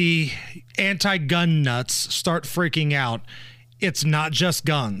before the anti-gun nuts start freaking out, it's not just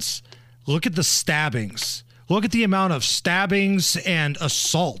guns. Look at the stabbings. Look at the amount of stabbings and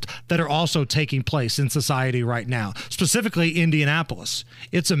assault that are also taking place in society right now, specifically Indianapolis.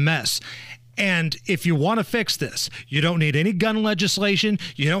 It's a mess. And if you want to fix this, you don't need any gun legislation.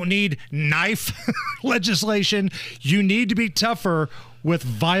 You don't need knife legislation. You need to be tougher with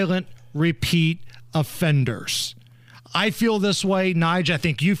violent repeat offenders. I feel this way, Nige. I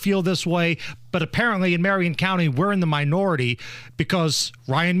think you feel this way. But apparently in Marion County, we're in the minority because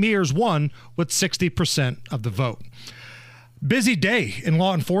Ryan Mears won with 60% of the vote. Busy day in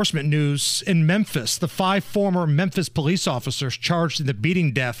law enforcement news in Memphis. The 5 former Memphis police officers charged in the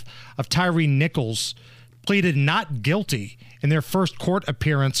beating death of Tyree Nichols pleaded not guilty in their first court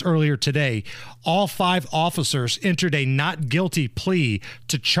appearance earlier today. All 5 officers entered a not guilty plea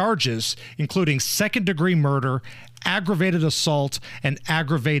to charges including second-degree murder, aggravated assault, and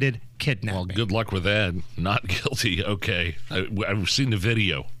aggravated kidnapping. Well, good luck with that. Not guilty. Okay. I've seen the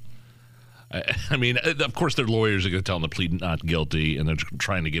video. I mean, of course, their lawyers are going to tell them to plead not guilty, and they're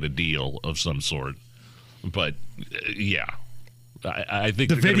trying to get a deal of some sort. But, yeah. I think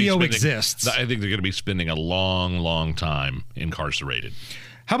the video exists. I think they're going to be spending a long, long time incarcerated.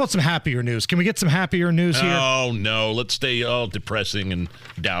 How about some happier news? Can we get some happier news here? Oh, no. Let's stay all depressing and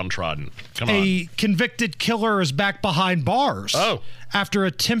downtrodden. Come on. A convicted killer is back behind bars. Oh. After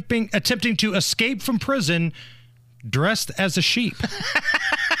attempting to escape from prison dressed as a sheep.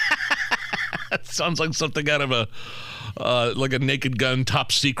 That sounds like something out of like a Naked Gun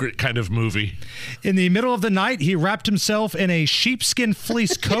top secret kind of movie. In the middle of the night, he wrapped himself in a sheepskin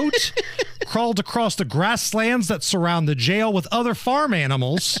fleece coat, crawled across the grasslands that surround the jail with other farm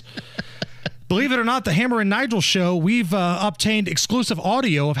animals. Believe it or not, the Hammer and Nigel show, we've obtained exclusive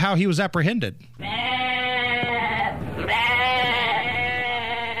audio of how he was apprehended.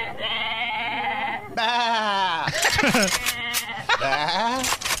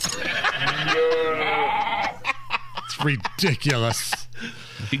 It's ridiculous.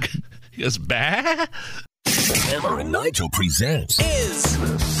 He goes, bah? Hammer and Nigel presents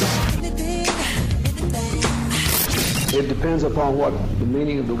It depends upon what the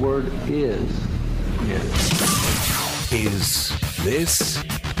meaning of the word is. Is this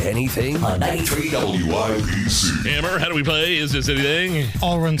anything? On 93 WIBC. Hammer, how do we play? Is this anything?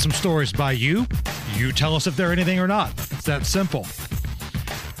 I'll run some stories by you. You tell us if they're anything or not. It's that simple.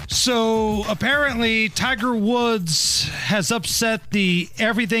 So apparently Tiger Woods has upset the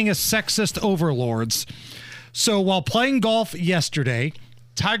everything is sexist overlords. So while playing golf yesterday,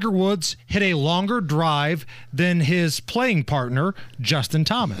 Tiger Woods hit a longer drive than his playing partner, Justin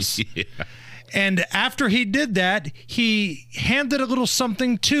Thomas. Yeah. And after he did that, he handed a little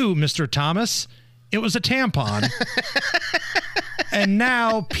something to Mr. Thomas. It was a tampon. And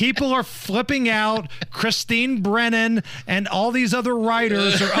now people are flipping out. Christine Brennan and all these other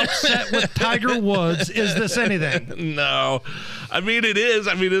writers are upset with Tiger Woods. Is this anything? No. I mean, it is.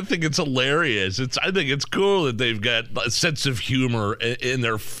 I mean, I think it's hilarious. I think it's cool that they've got a sense of humor in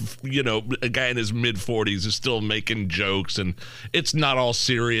their, a guy in his mid-40s is still making jokes, and it's not all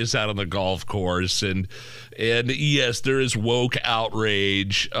serious out on the golf course. And yes, there is woke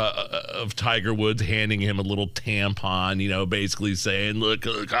outrage of Tiger Woods handing him a little tampon, basically saying, look,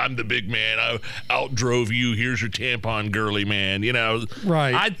 I'm the big man. I outdrove you. Here's your tampon, girly man.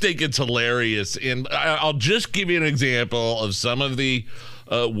 Right. I think it's hilarious. And I'll just give you an example of some of the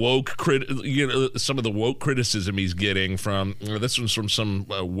woke some of the woke criticism he's getting from this one's from some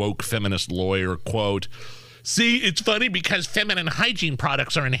woke feminist lawyer. Quote, "See, it's funny because feminine hygiene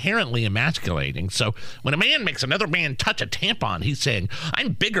products are inherently emasculating. So when a man makes another man touch a tampon, he's saying,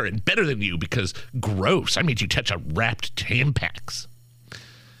 I'm bigger and better than you because gross, I made you touch a wrapped Tampax."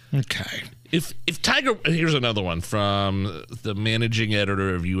 Okay. If Tiger, here's another one from the managing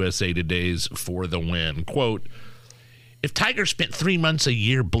editor of USA Today's For the Win. Quote, "If Tiger spent 3 months a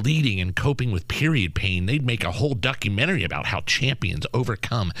year bleeding and coping with period pain, they'd make a whole documentary about how champions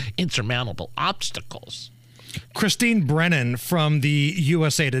overcome insurmountable obstacles." Christine Brennan from the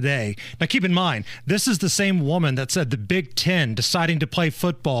USA Today. Now, keep in mind, this is the same woman that said the Big Ten deciding to play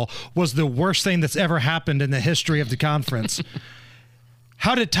football was the worst thing that's ever happened in the history of the conference.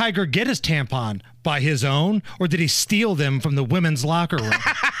 How did Tiger get his tampon? By his own? Or did he steal them from the women's locker room?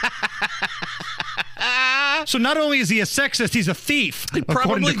 So not only is he a sexist, he's a thief,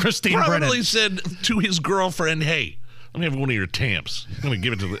 according to Christine Brennan. Probably said to his girlfriend, "Hey, let me have one of your tamps. I'm going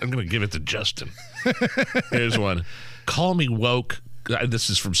to give it to Justin." Here's one. "Call me woke." This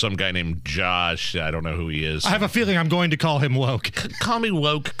is from some guy named Josh. I don't know who he is. I have a feeling I'm going to call him woke. "Call me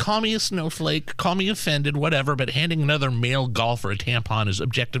woke. Call me a snowflake. Call me offended. Whatever. But handing another male golfer a tampon is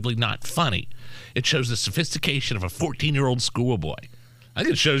objectively not funny. It shows the sophistication of a 14-year-old schoolboy." I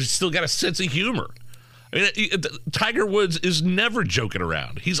think it shows he's still got a sense of humor. I mean, Tiger Woods is never joking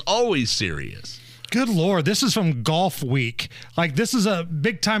around. He's always serious. Good Lord. This is from Golf Week. Like, this is a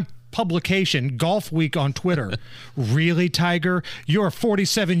big-time publication, Golf Week on Twitter. Really, Tiger? You're a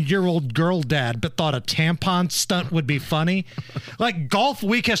 47-year-old girl dad, but thought a tampon stunt would be funny? Like, Golf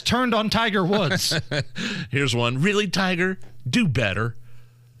Week has turned on Tiger Woods. Here's one. "Really, Tiger? Do better."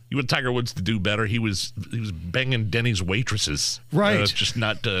 You want Tiger Woods to do better? He was banging Denny's waitresses, right? Just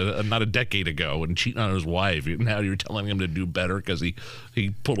not a decade ago, and cheating on his wife. Now you're telling him to do better because he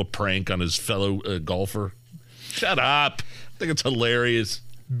pulled a prank on his fellow golfer. Shut up! I think it's hilarious.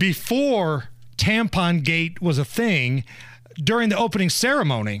 Before Tampon Gate was a thing, during the opening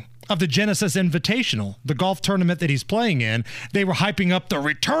ceremony of the Genesis Invitational, the golf tournament that he's playing in, they were hyping up the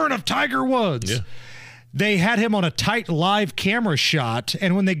return of Tiger Woods. Yeah. They had him on a tight live camera shot,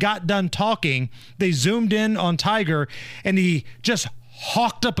 and when they got done talking, they zoomed in on Tiger, and he just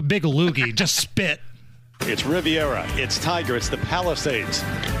hawked up a big loogie, just spit. "It's Riviera, it's Tiger, it's the Palisades,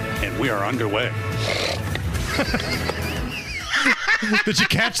 and we are underway." Did you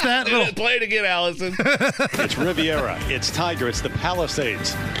catch that? Play it again, Allison. "It's Riviera, it's Tiger, it's the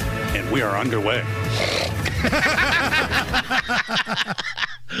Palisades, and we are underway."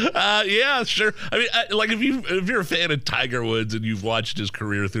 Yeah, sure. I mean, like if you're a fan of Tiger Woods and you've watched his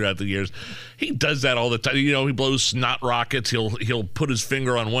career throughout the years, he does that all the time. You know, he blows snot rockets. He'll put his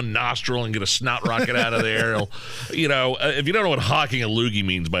finger on one nostril and get a snot rocket out of there. If you don't know what hawking a loogie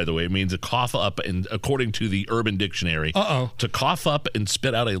means, by the way, it means to cough up, and according to the Urban Dictionary, to cough up and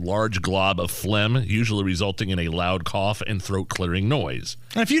spit out a large glob of phlegm, usually resulting in a loud cough and throat clearing noise.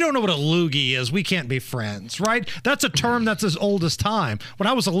 And if you don't know what a loogie is, we can't be friends, right? That's a term that's as old as time. When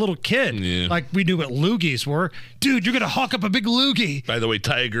I was a little kid, like we knew what loogies were. Dude, you're going to hawk up a big loogie. By the way,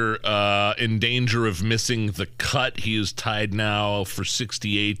 Tiger, in danger of missing the cut. He is tied now for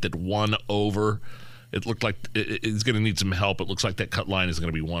 68 at 1 over. It looked like he's going to need some help. It looks like that cut line is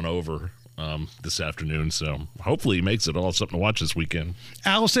going to be 1 over this afternoon. So hopefully he makes it. I'll have something to watch this weekend.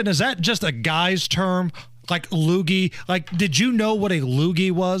 Allison, is that just a guy's term? Like loogie? Like, did you know what a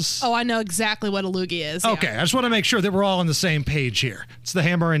loogie was? Oh, I know exactly what a loogie is. Okay, I just want to make sure that we're all on the same page here. It's the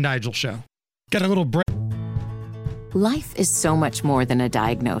Hammer and Nigel Show. Got a little break. Life is so much more than a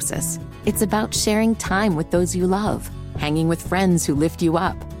diagnosis. It's about sharing time with those you love, hanging with friends who lift you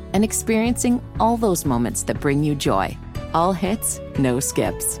up, and experiencing all those moments that bring you joy. All hits, no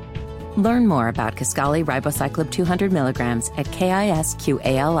skips. Learn more about Kisqali Ribociclib 200 milligrams at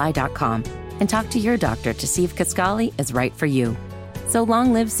KISQALI.com and talk to your doctor to see if Kisqali is right for you. So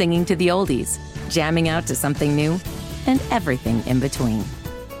long live singing to the oldies, jamming out to something new, and everything in between.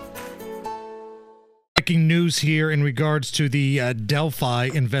 Breaking news here in regards to the Delphi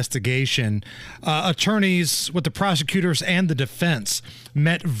investigation. Attorneys with the prosecutors and the defense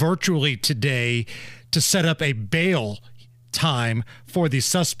met virtually today to set up a bail time for the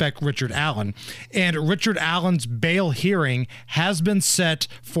suspect, Richard Allen. And Richard Allen's bail hearing has been set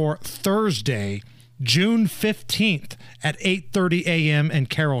for Thursday, June 15th at 8:30 a.m. in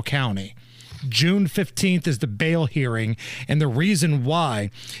Carroll County. June 15th is the bail hearing, and the reason why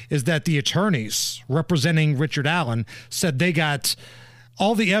is that the attorneys representing Richard Allen said they got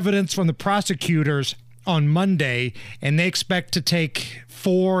all the evidence from the prosecutors on Monday, and they expect to take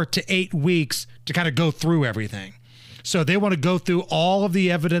 4 to 8 weeks to kind of go through everything. So they want to go through all of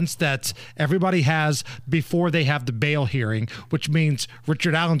the evidence that everybody has before they have the bail hearing, which means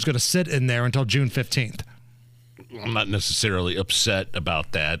Richard Allen's going to sit in there until June 15th. I'm not necessarily upset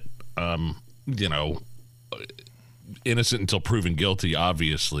about that. Innocent until proven guilty,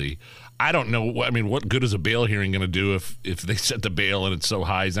 obviously. I don't know. I mean, what good is a bail hearing going to do if they set the bail and it's so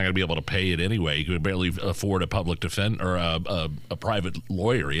high he's not going to be able to pay it anyway? He could barely afford a public defender or a private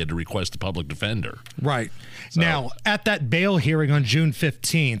lawyer. He had to request a public defender. Right. So. Now, at that bail hearing on June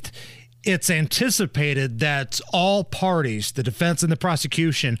 15th, it's anticipated that all parties, the defense and the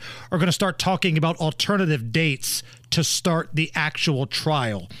prosecution, are going to start talking about alternative dates to start the actual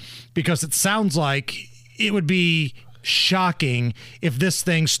trial, because it sounds like it would be shocking if this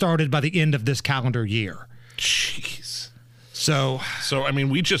thing started by the end of this calendar year. Jeez. So I mean,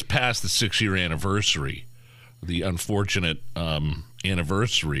 we just passed the 6-year anniversary, the unfortunate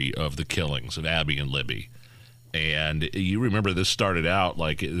anniversary of the killings of Abby and Libby. And you remember this started out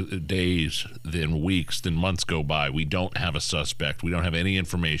like days, then weeks, then months go by. We don't have a suspect. We don't have any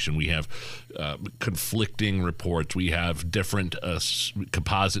information. We have conflicting reports. We have different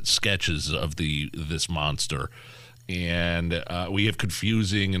composite sketches of this monster. And we have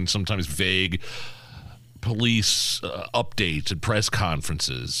confusing and sometimes vague police updates and press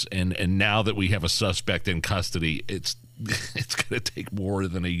conferences. And now that we have a suspect in custody, it's going to take more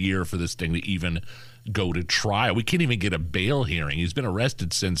than a year for this thing to even go to trial. We can't even get a bail hearing. He's been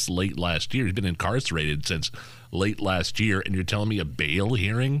arrested since late last year. He's been incarcerated since late last year. And you're telling me a bail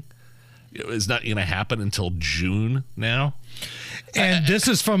hearing is not going to happen until June now? And this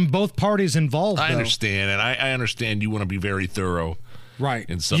is from both parties involved, I though. understand, and I understand you want to be very thorough. Right.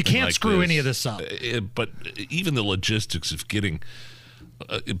 In something you can't like screw this. any of this up. But even the logistics of getting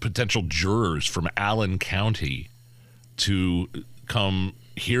potential jurors from Allen County to come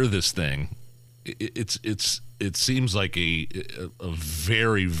hear this thing, it seems like a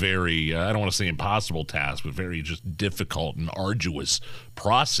very, very, I don't want to say impossible task, but very just difficult and arduous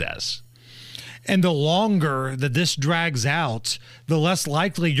process. And the longer that this drags out, the less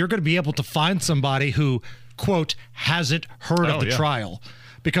likely you're going to be able to find somebody who, quote, hasn't heard of the trial.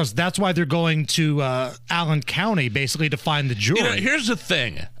 Because that's why they're going to Allen County, basically, to find the jury. Here's the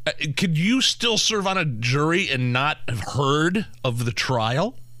thing. Could you still serve on a jury and not have heard of the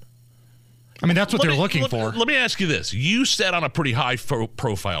trial? I mean, that's what they're looking for. Let me ask you this. You sat on a pretty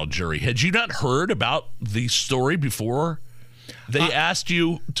high-profile jury. Had you not heard about the story before they asked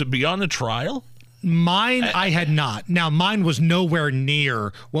you to be on the trial? Mine, I had not. Now, mine was nowhere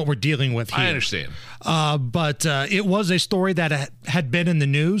near what we're dealing with here. I understand. But it was a story that had been in the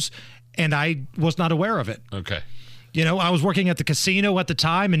news, and I was not aware of it. Okay. You know, I was working at the casino at the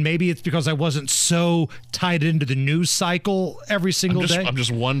time, and maybe it's because I wasn't so tied into the news cycle every single day. I'm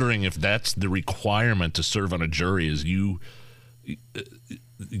just wondering if that's the requirement to serve on a jury, is you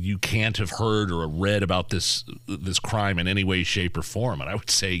can't have heard or read about this crime in any way, shape, or form. And I would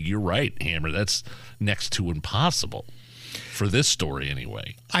say you're right, Hammer. That's next to impossible for this story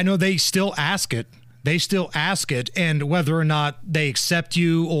anyway. I know they still ask it. They still ask it, and whether or not they accept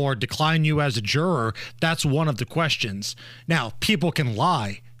you or decline you as a juror, that's one of the questions. Now, people can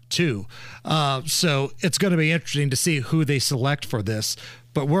lie, too. So it's going to be interesting to see who they select for this.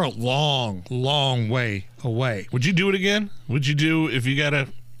 But we're a long, long way away. Would you do it again? Would you do, if you got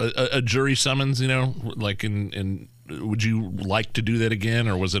a jury summons, like would you like to do that again,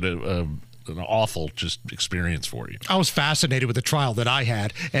 or was it an awful just experience for you? I was fascinated with the trial that I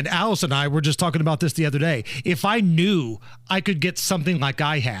had, and Alice and I were just talking about this the other day. If I knew I could get something like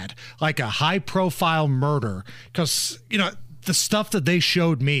I had, like a high-profile murder, because, the stuff that they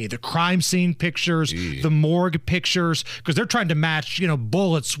showed me, the crime scene pictures, the morgue pictures, because they're trying to match,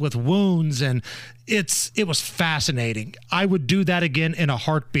 bullets with wounds, and it was fascinating. I would do that again in a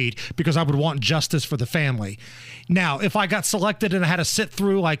heartbeat because I would want justice for the family. Now, if I got selected and I had to sit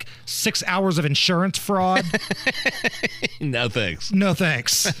through like 6 hours of insurance fraud, no thanks. No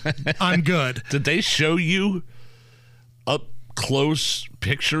thanks. I'm good. Did they show you up close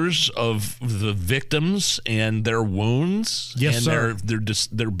pictures of the victims and their wounds? Yes, and sir.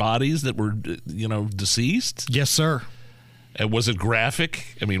 Their bodies that were, deceased? Yes, sir. And was it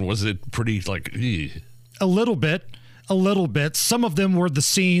graphic? I mean, was it pretty like... Eugh. A little bit. Some of them were the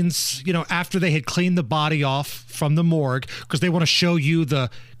scenes, after they had cleaned the body off from the morgue, because they want to show you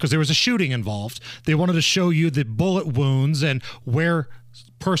because there was a shooting involved. They wanted to show you the bullet wounds and where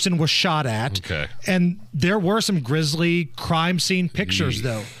person was shot at. Okay. And there were some grisly crime scene pictures,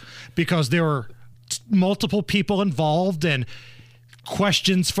 though, because there were multiple people involved, and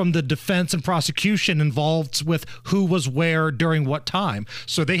questions from the defense and prosecution involved with who was where during what time.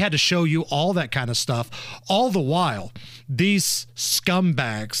 So they had to show you all that kind of stuff. All the while, these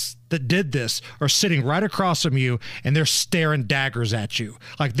scumbags that did this are sitting right across from you and they're staring daggers at you.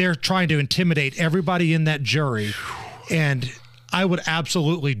 Like they're trying to intimidate everybody in that jury. And I would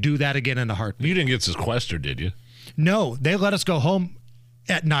absolutely do that again in a heartbeat. You didn't get sequestered, did you? No, they let us go home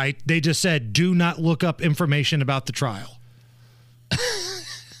at night. They just said, do not look up information about the trial.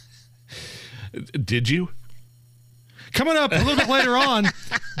 Did you? Coming up a little bit later on,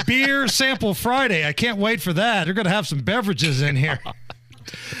 Beer Sample Friday. I can't wait for that. They're going to have some beverages in here.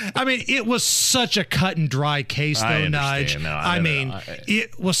 I mean, it was such a cut and dry case, though, Nige. No,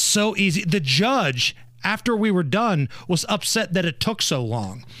 it was so easy. The judge, after we were done, was upset that it took so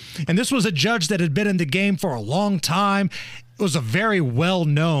long. And this was a judge that had been in the game for a long time. It was a very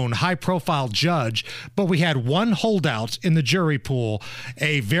well-known, high-profile judge, but we had one holdout in the jury pool,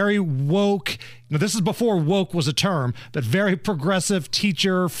 a very woke, now this is before woke was a term, but very progressive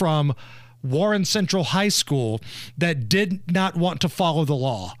teacher from Warren Central High School that did not want to follow the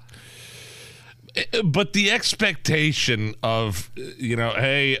law. But the expectation of,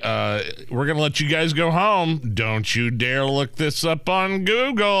 hey, we're going to let you guys go home. Don't you dare look this up on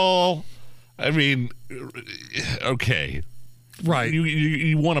Google. I mean, okay. Right.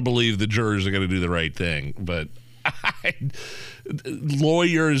 You want to believe the jurors are going to do the right thing, but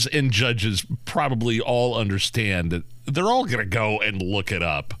lawyers and judges probably all understand that they're all going to go and look it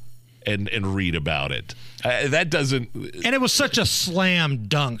up and read about it. That doesn't... And it was such a slam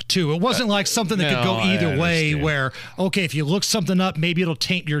dunk, too. It wasn't like something that could go either way where, okay, if you look something up, maybe it'll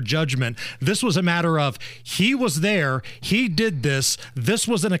taint your judgment. This was a matter of, he was there, he did this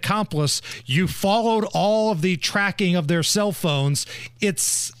was an accomplice, you followed all of the tracking of their cell phones.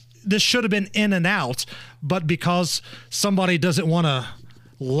 This should have been in and out, but because somebody doesn't want to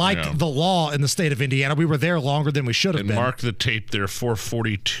the law in the state of Indiana, we were there longer than we should have been. Mark the tape there,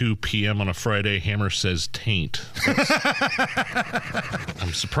 4:42 p.m. on a Friday. Hammer says taint.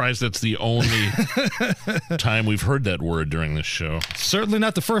 I'm surprised that's the only time we've heard that word during this show. Certainly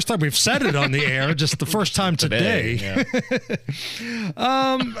not the first time we've said it on the air, just the first time today. Yeah.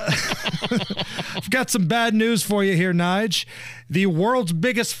 I've got some bad news for you here, Nige. The world's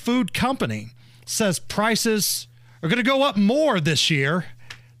biggest food company says prices are going to go up more this year.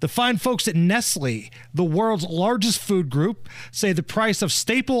 The fine folks at Nestle, the world's largest food group, say the price of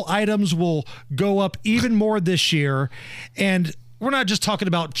staple items will go up even more this year. And we're not just talking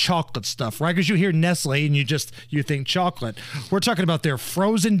about chocolate stuff, right? Because you hear Nestle and you think chocolate. We're talking about their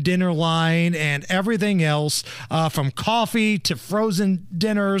frozen dinner line and everything else, from coffee to frozen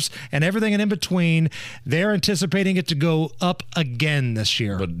dinners and everything in between. They're anticipating it to go up again this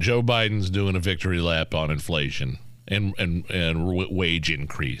year. But Joe Biden's doing a victory lap on inflation. And wage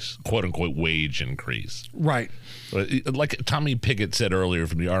increase, quote unquote wage increase. Right. Like Tommy Pickett said earlier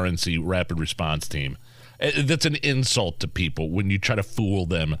from the RNC Rapid Response Team, that's an insult to people when you try to fool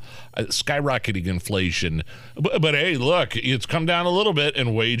them. Skyrocketing inflation. But hey, look, it's come down a little bit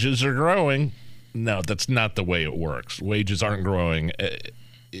and wages are growing. No, that's not the way it works. Wages aren't growing.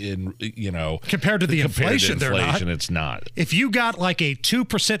 Compared to the inflation, they're not. It's not. If you got like a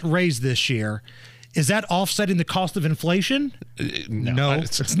 2% raise this year, is that offsetting the cost of inflation? No,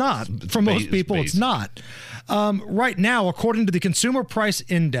 it's not. For most people, it's not. Right now, according to the Consumer Price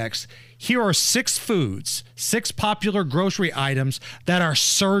Index, here are 6 popular grocery items that are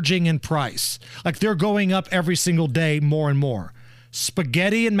surging in price. Like they're going up every single day more and more.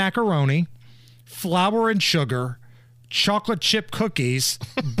 Spaghetti and macaroni, flour and sugar, chocolate chip cookies,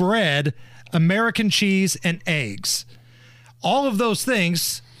 bread, American cheese, and eggs. All of those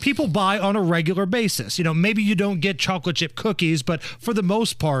things people buy on a regular basis. Maybe you don't get chocolate chip cookies, but for the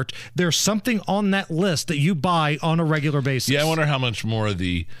most part, there's something on that list that you buy on a regular basis. Yeah, I wonder how much more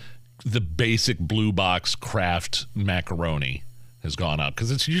the basic blue box Kraft macaroni has gone up,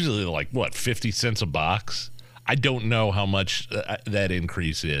 because it's usually like, 50 cents a box? I don't know how much that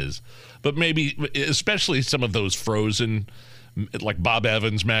increase is, but maybe, especially some of those frozen, like Bob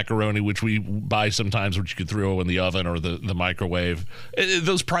Evans macaroni, which we buy sometimes, which you could throw in the oven or the microwave.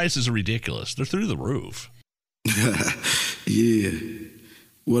 Those prices are ridiculous. They're through the roof. Yeah.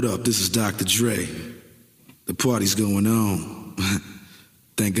 What up? This is Dr. Dre. The party's going on.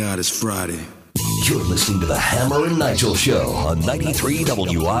 Thank God it's Friday. You're listening to the Hammer and Nigel Show on 93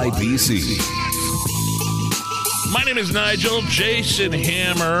 WIBC. My name is Nigel. Jason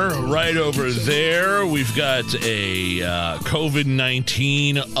Hammer right over there. We've got a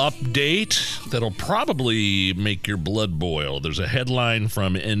COVID-19 update that'll probably make your blood boil. There's a headline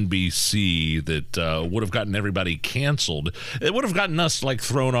from NBC that would have gotten everybody canceled. It would have gotten us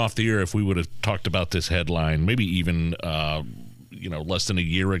thrown off the air if we would have talked about this headline, maybe even less than a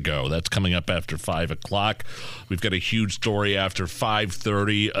year ago. That's coming up after 5 o'clock. We've got a huge story after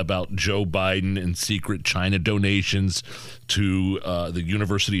 5:30 about Joe Biden and secret China donations to the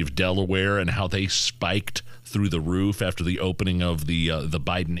University of Delaware and how they spiked through the roof after the opening of the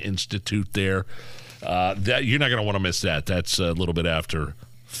Biden Institute there. That you're not going to want to miss that. That's a little bit after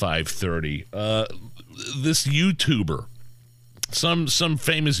 5:30. This YouTuber, some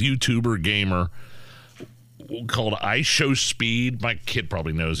famous YouTuber gamer called I Show Speed. My kid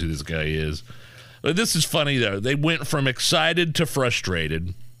probably knows who this guy is. But this is funny, though. They went from excited to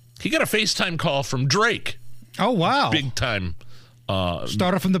frustrated. He got a FaceTime call from Drake. Oh, wow. Big time.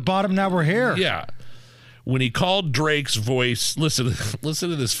 Started from the bottom, now we're here. Yeah. When he called Drake's voice, listen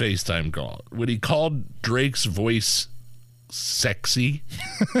to this FaceTime call. When he called Drake's voice sexy,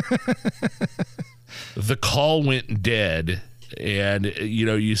 the call went dead. And,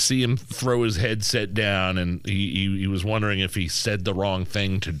 you see him throw his headset down, and he was wondering if he said the wrong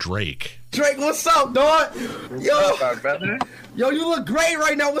thing to Drake. Drake, what's up, dog? Yo, what's up, brother? Yo, you look great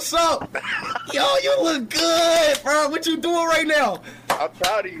right now. What's up? Yo, you look good, bro. What you doing right now? I'm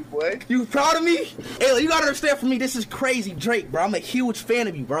proud of you, boy. You proud of me? Hey, you gotta understand, for me, this is crazy, Drake, bro. I'm a huge fan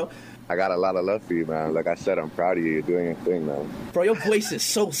of you, bro. I got a lot of love for you, man. Like I said, I'm proud of you. You're doing your thing, man. Bro, your voice is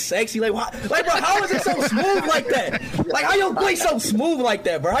so sexy. Bro, how is it so smooth like that? Like, how your voice so smooth like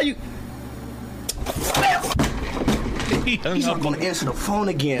that, bro? How you... He's not gonna answer the phone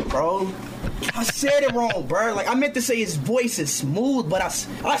again, bro. I said it wrong, bro. Like, I meant to say his voice is smooth, but I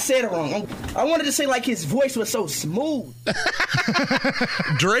said it wrong. I wanted to say, his voice was so smooth.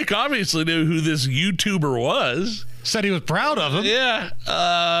 Drake obviously knew who this YouTuber was. Said he was proud of him. Yeah.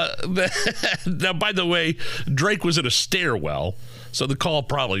 Now, by the way, Drake was in a stairwell, so the call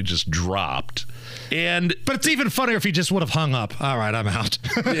probably just dropped. But it's even funnier if he just would have hung up. All right, I'm out.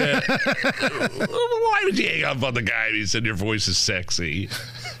 Yeah. Why would you hang up on the guy if he said your voice is sexy?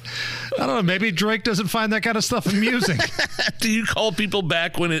 I don't know. Maybe Drake doesn't find that kind of stuff amusing. Do you call people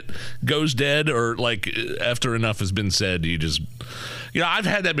back when it goes dead, or after enough has been said, do you just... I've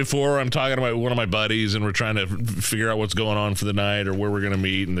had that before. I'm talking to one of my buddies, and we're trying to figure out what's going on for the night or where we're going to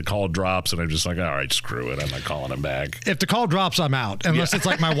meet, and the call drops, and I'm just like, all right, screw it. I'm not calling him back. If the call drops, I'm out, unless it's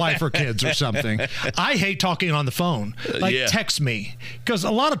my wife or kids or something. I hate talking on the phone. Text me. Because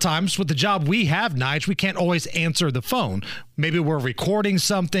a lot of times with the job we have, Nige, we can't always answer the phone. Maybe we're recording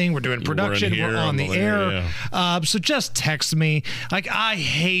something, we're doing production, we're on the air. Yeah. So just text me. I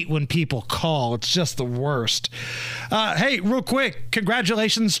hate when people call. It's just the worst. Hey, real quick,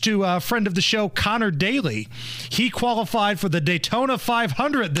 congratulations to a friend of the show, Connor Daly. He qualified for the Daytona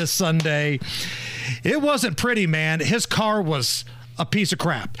 500 this Sunday. It wasn't pretty, man. His car was a piece of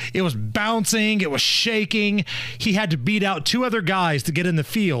crap. It was bouncing. It was shaking. He had to beat out 2 other guys to get in the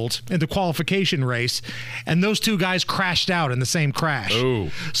field in the qualification race, and those 2 guys crashed out in the same crash. Ooh.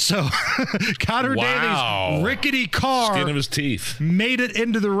 So Connor Daly's rickety car, skin of his teeth, made it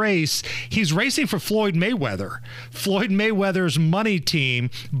into the race. He's racing for Floyd Mayweather. Floyd Mayweather's money team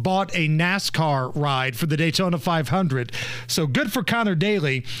bought a NASCAR ride for the Daytona 500. So good for Connor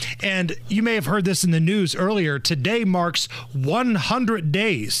Daly. And you may have heard this in the news earlier. Today marks 100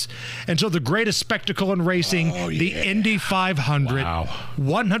 days until the greatest spectacle in racing, the Indy 500. Wow.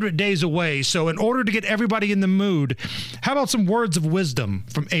 100 days away. So in order to get everybody in the mood, how about some words of wisdom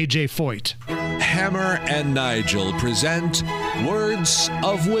from AJ Foyt? Hammer and Nigel present Words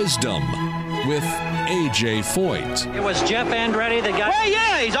of Wisdom with AJ Foyt. It was Jeff Andretti that got... Well,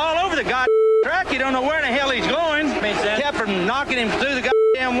 yeah, he's all over the track. You don't know where the hell he's going. Kept from knocking him through the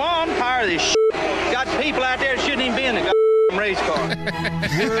goddamn wall. I'm tired of this shit. Got people out there that shouldn't even be in the goddamn race car.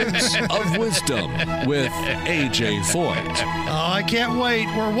 Words of Wisdom with AJ Foyt. Oh, I can't wait.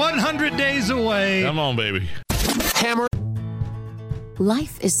 We're 100 days away. Come on, baby. Hammer.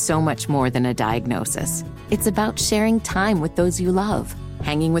 Life is so much more than a diagnosis. It's about sharing time with those you love,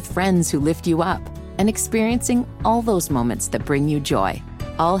 hanging with friends who lift you up, and experiencing all those moments that bring you joy.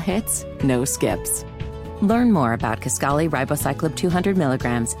 All hits, no skips. Learn more about Kisqali Ribociclib 200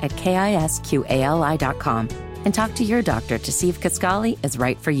 milligrams at KISQALI.com and talk to your doctor to see if Kisqali is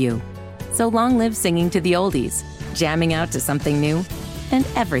right for you. So long live singing to the oldies, jamming out to something new, and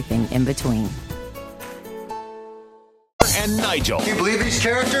everything in between. And Nigel. Can you believe these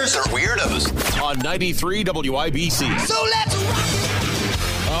characters are weirdos? On 93 WIBC. So let's rock!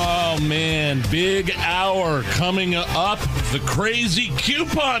 Oh, Oh, man. Big hour coming up. The crazy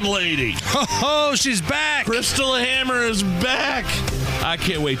coupon lady. Oh, she's back. Crystal Hammer is back. I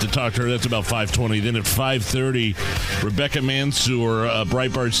can't wait to talk to her. That's about 5:20. Then at 5:30, Rebecca Mansour,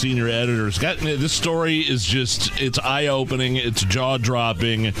 Breitbart senior editor. This story is just, it's eye-opening. It's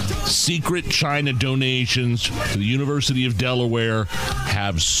jaw-dropping. Secret China donations to the University of Delaware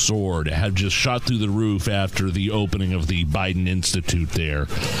have soared, have just shot through the roof after the opening of the Biden Institute there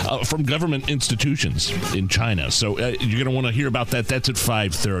from government institutions in China. So you're going to want to hear about that. That's at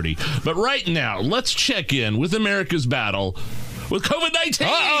 5:30. But right now, let's check in with America's battle with COVID-19.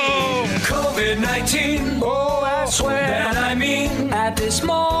 Uh-oh! COVID-19. Oh, I swear that I mean at this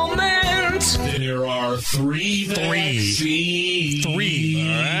moment. There are three vaccines. Three.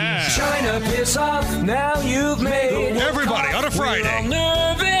 Right. China, piss off. Now you've made everybody on a Friday. We're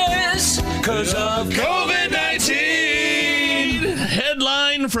all nervous because of COVID-19.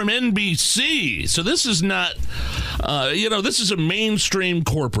 Headline from NBC. So this is not, this is a mainstream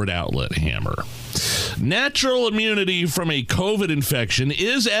corporate outlet, Hammer. Natural immunity from a COVID infection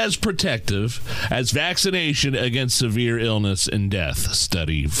is as protective as vaccination against severe illness and death,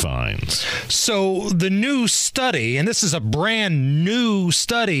 study finds. So the new study, and this is a brand new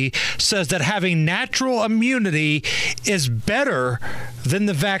study, says that having natural immunity is better than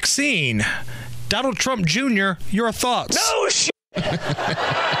the vaccine. Donald Trump Jr., your thoughts? No shit. Who could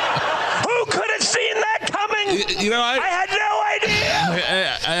have seen that coming? I had no idea.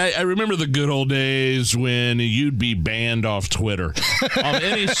 I remember the good old days when you'd be banned off Twitter. On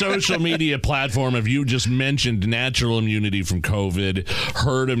any social media platform, if you just mentioned natural immunity from COVID,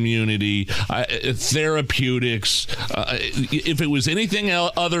 herd immunity, therapeutics, if it was anything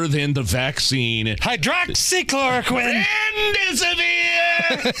other than the vaccine. Hydroxychloroquine.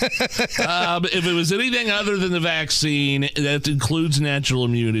 If it was anything other than the vaccine, that includes natural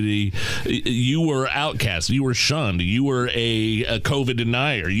immunity, you were outcast. You were shunned. You were a COVID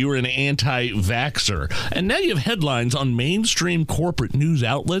denier. You were an anti-vaxxer. And now you have headlines on mainstream corporate news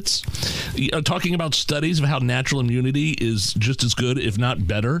outlets talking about studies of how natural immunity is just as good, if not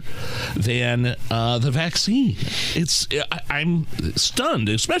better, than the vaccine. I'm stunned,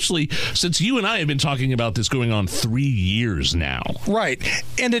 especially since you and I have been talking about this going on 3 years now. Right.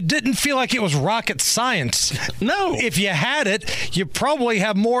 And it didn't feel like it was rocket science. No. If you had it, you probably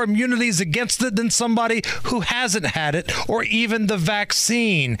have more immunities against it than somebody who hasn't had it, or even the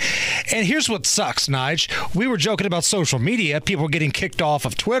vaccine. And here's what sucks, Nige. We were joking about social media. People were getting kicked off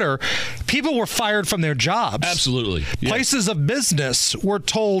of Twitter. People were fired from their jobs. Absolutely. Yeah. Places of business were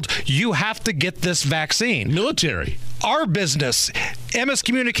told, you have to get this vaccine. Military. Our business, MS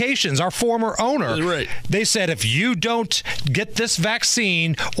Communications, our former owner, right. They said if you don't get this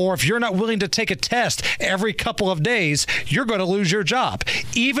vaccine, or if you're not willing to take a test every couple of days, you're going to lose your job,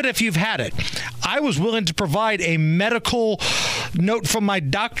 even if you've had it. I was willing to provide a medical note from my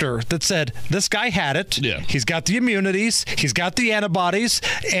doctor that said, this guy had it. Yeah. He's got the immunities. He's got the antibodies,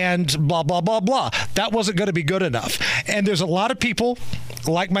 and blah, blah, blah, blah. That wasn't going to be good enough. And there's a lot of people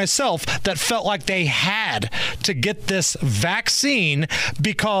like myself that felt like they had to get this vaccine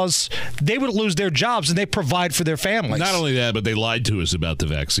because they would lose their jobs and they provide for their families. Not only that, but they lied to us about the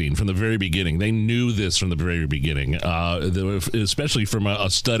vaccine from the very beginning. They knew this from the very beginning, especially from a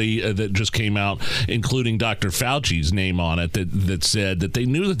study that just came out, including Dr. Fauci's name on it, that said that they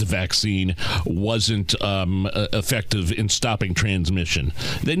knew that the vaccine wasn't effective in stopping transmission.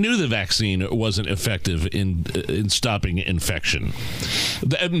 They knew the vaccine wasn't effective in stopping infection.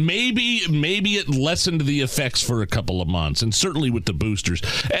 Maybe it lessened the effects for a couple of months, and certainly with the boosters.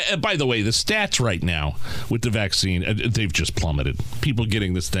 By the way, the stats right now with the vaccine, they've just plummeted. People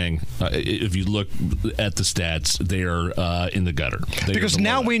getting this thing, if you look at the stats, they're in the gutter. Because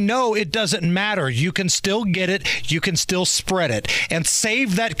now we know it doesn't matter. You can still get it. You can still spread it. And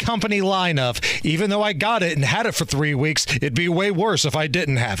save that company line of, even though I got it and had it for 3 weeks, it'd be way worse if I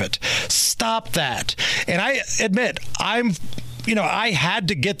didn't have it. Stop that. And I admit, I had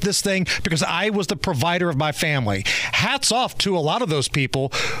to get this thing because I was the provider of my family. Hats off to a lot of those people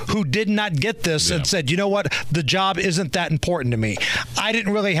who did not get this and said, you know what, the job isn't that important to me. I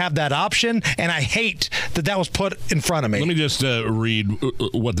didn't really have that option, and I hate that was put in front of me. Let me just read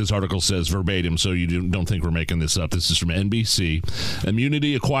what this article says verbatim so you don't think we're making this up. This is from NBC.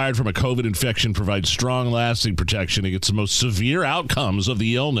 Immunity acquired from a COVID infection provides strong, lasting protection against the most severe outcomes of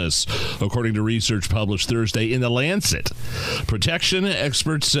the illness, according to research published Thursday in The Lancet. Protection,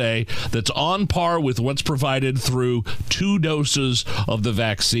 experts say, that's on par with what's provided through 2 doses of the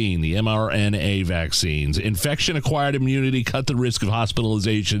vaccine, the mRNA vaccines. Infection-acquired immunity cut the risk of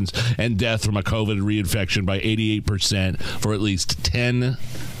hospitalizations and death from a COVID reinfection by 88% for at least 10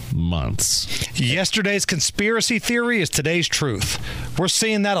 months. Yesterday's conspiracy theory is today's truth. We're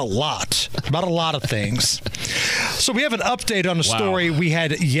seeing that a lot, about a lot of things. So we have an update on a story we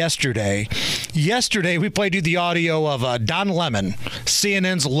had yesterday. Yesterday, we played you the audio of Don Lemon,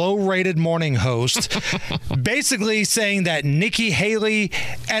 CNN's low-rated morning host, basically saying that Nikki Haley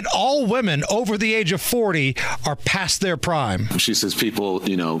and all women over the age of 40 are past their prime. She says people,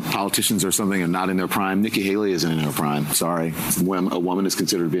 politicians or something are not in their prime. Nikki Haley isn't in her prime. Sorry. When a woman is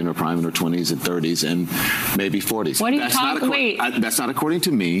considered to be in her prime in her 20s and 30s and maybe 40s. What are you talking? Wait. That's not according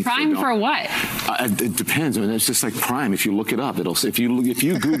to me. Prime for what? It depends. I mean, it's just like prime. If you look it up, it'll say, if you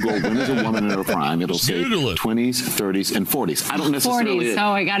Google when is a woman in her prime, it'll say 20s, 30s, and 40s. I don't necessarily. 40s.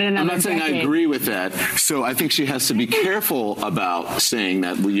 I got another. I'm not saying decade. I agree with that. So I think she has to be careful about saying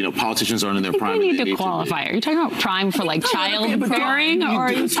that politicians aren't in their prime. You need to qualify. Are you talking about prime for like childbearing, or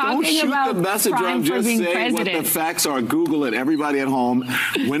are you talking about the message prime for being president? What the facts are. Google it. Everybody at home.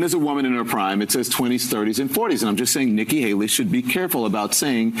 When is a woman in her prime? It says 20s, 30s, and 40s. And I'm just saying Nikki Haley should be careful about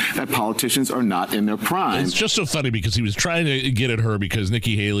saying that politicians are not in their prime. It's just so funny because he was trying to get at her because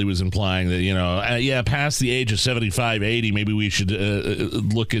Nikki Haley was implying that, past the age of 75, 80, maybe we should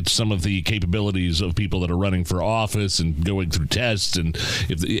look at some of the capabilities of people that are running for office and going through tests. And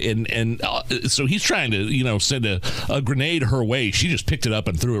so he's trying to, send a grenade her way. She just picked it up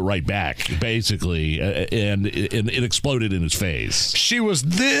and threw it right back, basically, and it exploded in his face. She was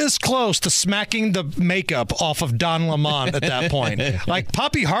this close to smacking the makeup off of Don Lemon at that point. Like,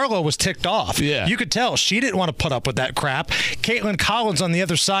 Poppy Harlow was ticked off. Yeah. You could tell she didn't want to put up with that crap. Caitlin Collins on the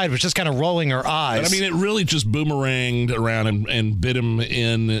other side was just kind of rolling her eyes. But, I mean, it really just boomeranged around and bit him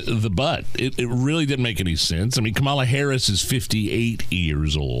in the butt. It really didn't make any sense. I mean, Kamala Harris is 58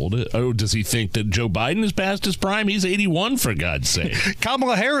 years old. Oh, does he think that Joe Biden is past his prime? He's 81, for God's sake.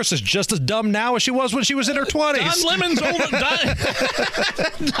 Kamala Harris is just as dumb now as she was when she was in her 20s. Don Lemon's older.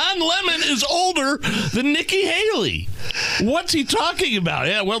 Don Lemon is older than Nikki Haley. What's he talking about?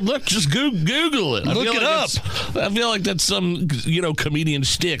 Yeah, well, look, just Google it. Look it up. I feel like that's some, comedian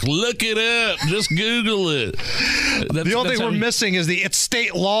shtick. Look it up. Just Google it. The only thing we're missing is the "It's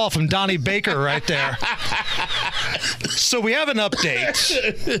State Law" from Donnie Baker right there. So we have an update.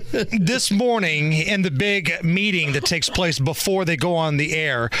 This morning in the big meeting that takes place before they go on the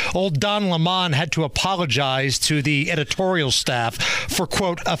air, old Don Lemon had to apologize to the editorial staff for,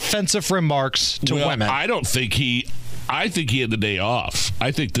 quote, offensive remarks to women. I think he had the day off.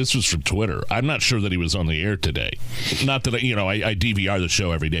 I think this was from Twitter. I'm not sure that he was on the air today. Not that I DVR the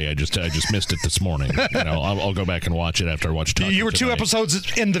show every day. I just missed it this morning. I'll go back and watch it after I watch Tucker. You were 2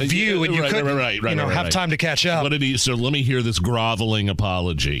 episodes in The View, and you couldn't have time to catch up. What did he? So let me hear this groveling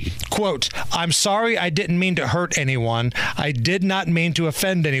apology. Quote, "I'm sorry, I didn't mean to hurt anyone. I did not mean to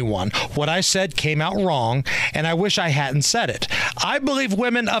offend anyone. What I said came out wrong, and I wish I hadn't said it. I believe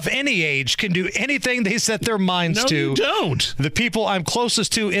women of any age can do anything they set their minds to. You don't. The people I'm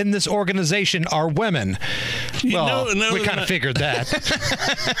closest to in this organization are women." Well, we kind of figured that.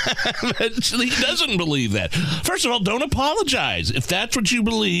 He doesn't believe that. First of all, don't apologize. If that's what you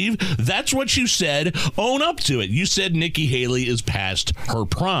believe, that's what you said, own up to it. You said Nikki Haley is past her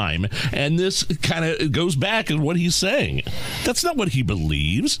prime, and this kind of goes back to what he's saying. That's not what he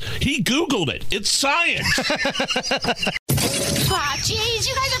believes. He Googled it. It's science. Aw, jeez,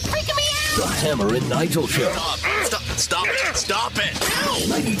 you guys are freaking me out. The Hammer and Nigel Show. Stop it.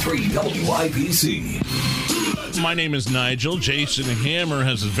 93 WIBC. My name is Nigel. Jason Hammer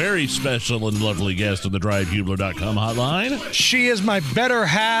has a very special and lovely guest on the DriveHubler.com hotline. She is my better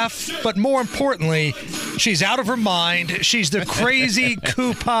half, but more importantly, she's out of her mind. She's the crazy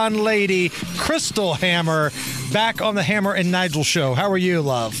coupon lady, Crystal Hammer, back on the Hammer and Nigel Show. How are you,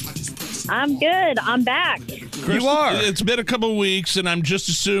 love? I'm good. I'm back. Crystal, you are. It's been a couple of weeks, and I'm just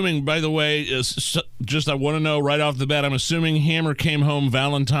assuming, by the way, I want to know right off the bat, I'm assuming Hammer came home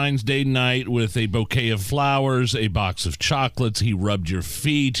Valentine's Day night with a bouquet of flowers, a box of chocolates. He rubbed your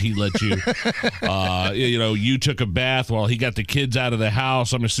feet. He let you, you took a bath while he got the kids out of the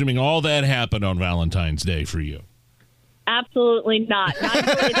house. I'm assuming all that happened on Valentine's Day for you. Absolutely not.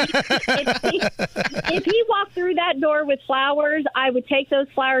 If he walked through that door with flowers, I would take those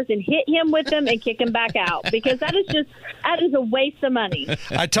flowers and hit him with them and kick him back out, because that is a waste of money.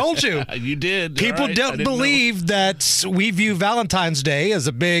 I told you. You did. People don't believe that we view Valentine's Day as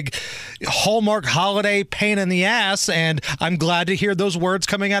a big Hallmark holiday pain in the ass, and I'm glad to hear those words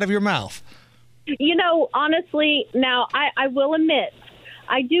coming out of your mouth. Honestly, now I will admit,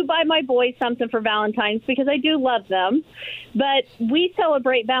 I do buy my boys something for Valentine's because I do love them. But we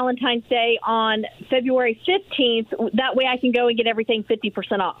celebrate Valentine's Day on February 15th. That way I can go and get everything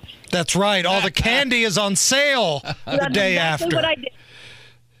 50% off. That's right. All the candy is on sale the day after. That's what I did.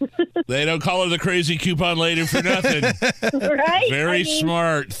 They don't call her the crazy coupon lady for nothing. Right? Very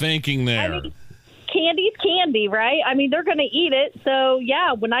smart thinking there. Candy's candy, right? I mean, they're going to eat it. So,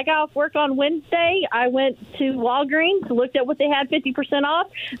 yeah, when I got off work on Wednesday, I went to Walgreens, looked at what they had 50% off,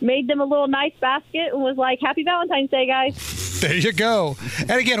 made them a little nice basket, and was like, Happy Valentine's Day, guys. There you go.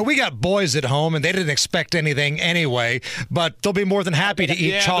 And again, we got boys at home, and they didn't expect anything anyway, but they'll be more than happy to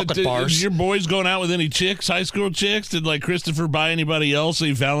eat chocolate bars. Is your boys going out with any chicks, high school chicks? Did, like, Christopher buy anybody else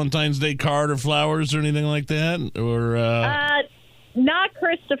a Valentine's Day card or flowers or anything like that? Or Not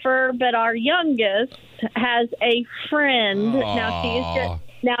Christopher, but our youngest has a friend.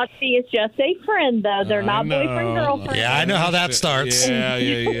 Now she is just a friend, though. They're not boyfriend girlfriend. Yeah, I know how that starts.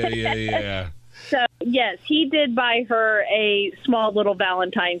 Yeah. So, yes, he did buy her a small little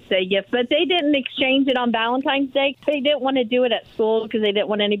Valentine's Day gift, but they didn't exchange it on Valentine's Day. They didn't want to do it at school because they didn't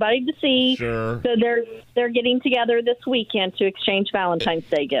want anybody to see. Sure. So they're getting together this weekend to exchange Valentine's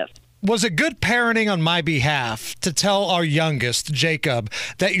Day gifts. Was it good parenting on my behalf to tell our youngest, Jacob,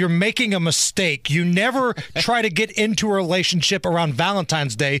 that you're making a mistake? You never try to get into a relationship around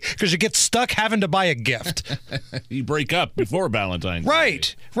Valentine's Day because you get stuck having to buy a gift. You break up before Valentine's Day.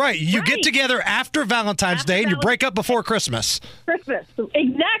 Right. You get together after Valentine's Day and you break up before Christmas.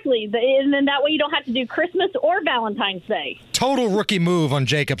 Exactly. And then that way you don't have to do Christmas or Valentine's Day. Total rookie move on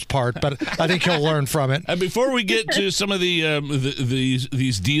Jacob's part, but I think he'll learn from it. And before we get to some of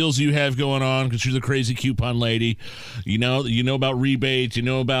these deals you have going on, because you're the crazy coupon lady, you know about rebates, you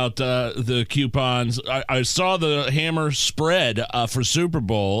know about the coupons. I saw the Hammer spread for Super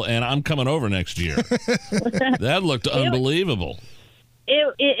Bowl, and I'm coming over next year. That looked unbelievable.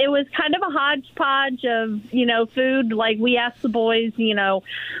 It was kind of a hodgepodge of, food. Like, we asked the boys,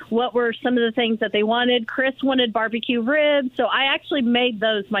 what were some of the things that they wanted. Chris wanted barbecue ribs, so I actually made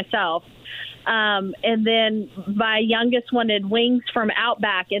those myself. And then my youngest wanted wings from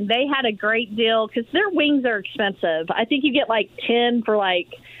Outback, and they had a great deal because their wings are expensive. I think you get like 10 for $16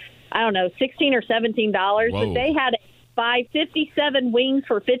 or $17. Whoa. But they had 57 wings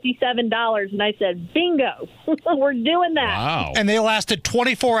for $57, and I said, bingo, we're doing that. Wow. And they lasted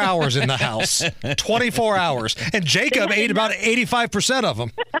 24 hours in the house. 24 hours. And Jacob ate about 85% of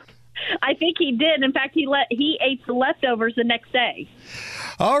them. I think he did. In fact, he ate the leftovers the next day.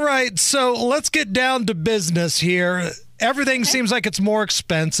 All right, so let's get down to business here. Everything seems like it's more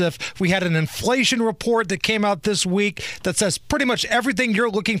expensive. We had an inflation report that came out this week that says pretty much everything you're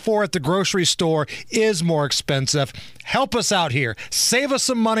looking for at the grocery store is more expensive. Help us out here. Save us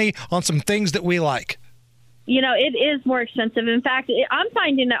some money on some things that we like. It is more expensive. In fact, I'm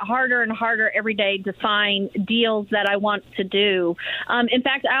finding it harder and harder every day to find deals that I want to do. In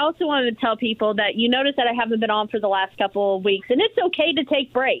fact, I also wanted to tell people that you notice that I haven't been on for the last couple of weeks, and it's okay to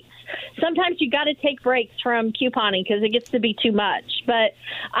take breaks. Sometimes you got to take breaks from couponing because it gets to be too much. But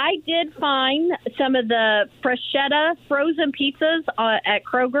I did find some of the Freschetta frozen pizzas at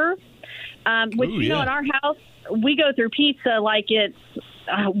Kroger, which, in our house, we go through pizza like it's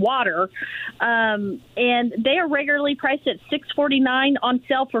water, and they are regularly priced at $6.49, on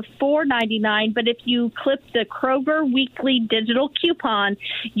sale for $4.99. But if you clip the Kroger weekly digital coupon,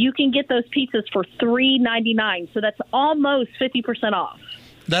 you can get those pizzas for $3.99. So that's almost 50% off.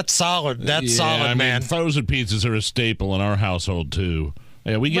 That's solid. That's solid, man. Frozen pizzas are a staple in our household too.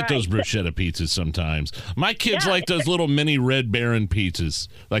 Yeah, we get those bruschetta pizzas sometimes. My kids like those little mini Red Baron pizzas,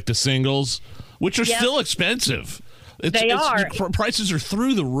 like the singles, which are still expensive. Prices are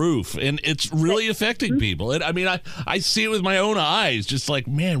through the roof, and it's really affecting people. I see it with my own eyes. Just like,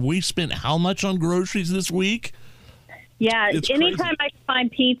 man, we spent how much on groceries this week? Yeah, It's anytime I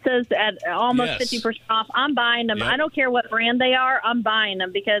find pizzas at almost 50% off, I'm buying them. Yep. I don't care what brand they are, I'm buying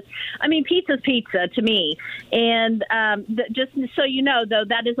them because, pizza's pizza to me. And just so you know, though,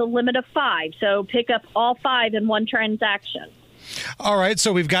 that is a limit of 5. So pick up all 5 in one transaction. All right,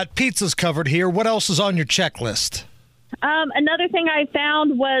 so we've got pizzas covered here. What else is on your checklist? Another thing I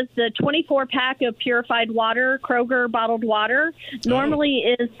found was the 24-pack of purified water, Kroger bottled water.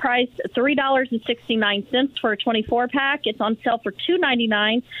 Normally is priced $3.69 for a 24-pack. It's on sale for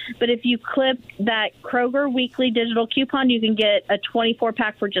 $2.99. But if you clip that Kroger weekly digital coupon, you can get a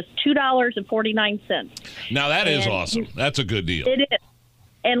 24-pack for just $2.49. Now, that is awesome. That's a good deal. It is.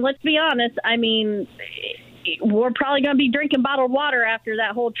 And let's be honest, we're probably going to be drinking bottled water after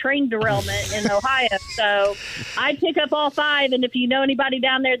that whole train derailment in Ohio. So I'd pick up all 5. And if you know anybody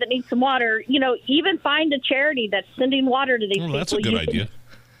down there that needs some water, even find a charity that's sending water to these people. That's a good idea.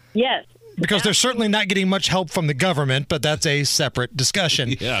 Yes. Because they're certainly not getting much help from the government, but that's a separate discussion.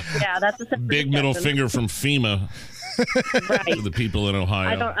 Yeah, that's a separate big discussion. middle finger from FEMA. Right. To the people in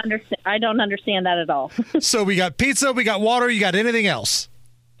Ohio. I don't understand that at all. So we got pizza, we got water, you got anything else?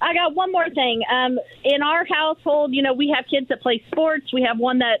 I got one more thing. In our household, we have kids that play sports. We have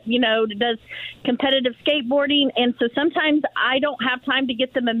one that, does competitive skateboarding. And so sometimes I don't have time to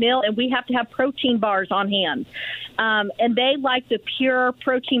get them a meal, and we have to have protein bars on hand. And they like the pure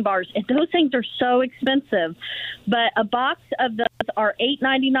protein bars. And those things are so expensive. But a box of those are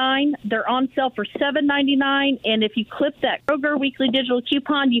 $8.99. They're on sale for $7.99. And if you clip that Kroger Weekly Digital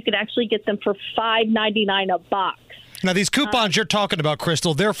coupon, you could actually get them for $5.99 a box. Now, these coupons you're talking about,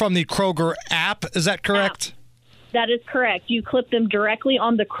 Crystal, they're from the Kroger app. Is that correct? That is correct. You clip them directly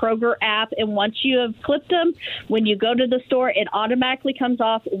on the Kroger app, and once you have clipped them, when you go to the store, it automatically comes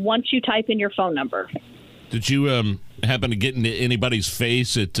off once you type in your phone number. Did you happen to get into anybody's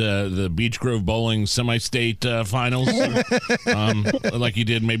face at the Beech Grove Bowling semi-state finals, like you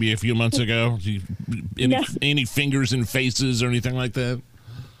did maybe a few months ago? Any fingers in faces or anything like that?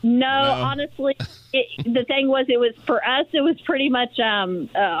 No, honestly, the thing was, for us, it was pretty much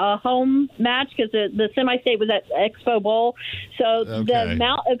a home match because the semi-state was at Expo Bowl. So the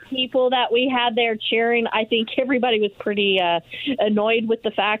amount of people that we had there cheering, I think everybody was pretty annoyed with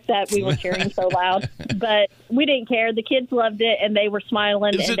the fact that we were cheering so loud. But we didn't care. The kids loved it, and they were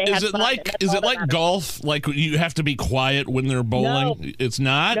smiling. Is it like golf? Like you have to be quiet when they're bowling? No. It's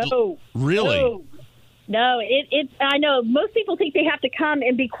not? No. Really? No, I know most people think they have to come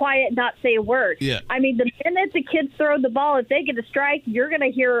and be quiet and not say a word. Yeah. I mean, the minute the kids throw the ball, if they get a strike, you're going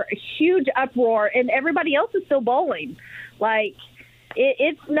to hear a huge uproar, and everybody else is still bowling. Like,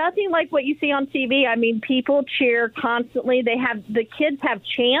 it's nothing like what you see on TV. I mean, people cheer constantly. The kids have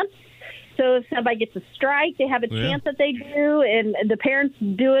chants. So if somebody gets a strike, they have a chant that they do, and the parents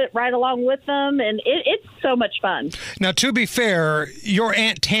do it right along with them, and it's so much fun. Now, to be fair, your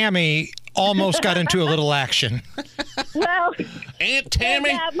Aunt Tammy almost got into a little action. Well, Aunt Tammy?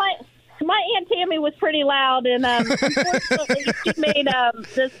 Yeah, my Aunt Tammy was pretty loud, and unfortunately, she made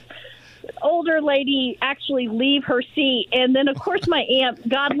this older lady actually leave her seat. And then, of course, my aunt,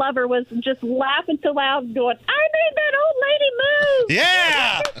 God love her, was just laughing so loud, going, I made that old lady move.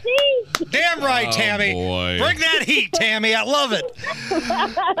 Yeah! Damn right, Tammy. Boy. Bring that heat, Tammy. I love it.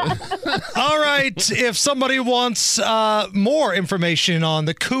 All right. If somebody wants more information on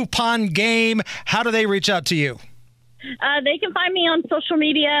the coupon game, how do they reach out to you? They can find me on social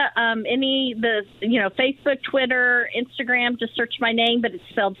media, Facebook, Twitter, Instagram. Just search my name, but it's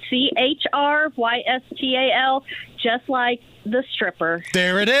spelled CHRYSTAL, just like the stripper.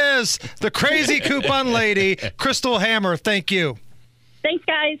 There it is. The crazy coupon lady, Crystal Hammer. Thank you. Thanks,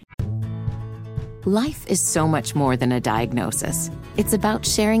 guys. Life is so much more than a diagnosis. It's about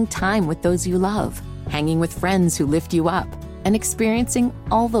sharing time with those you love, hanging with friends who lift you up, and experiencing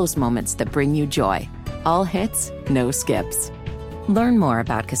all those moments that bring you joy. All hits, no skips. Learn more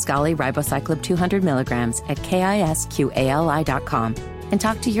about Kisqali Ribociclib 200 milligrams at KISQALI.com and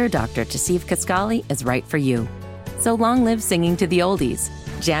talk to your doctor to see if Kisqali is right for you. So long live singing to the oldies,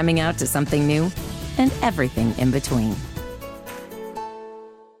 jamming out to something new, and everything in between.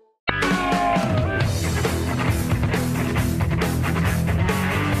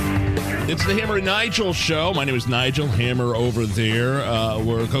 It's the Hammer and Nigel show. My name is Nigel, Hammer over there.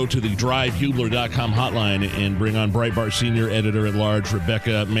 We'll go to the drivehubler.com hotline and bring on Breitbart Senior Editor-at-Large,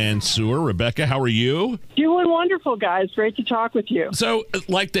 Rebecca Mansour. Rebecca, how are you? Doing wonderful, guys. Great to talk with you. So,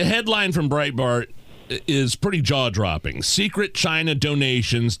 like the headline from Breitbart is pretty jaw-dropping. Secret China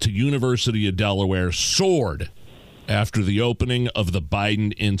donations to University of Delaware soared after the opening of the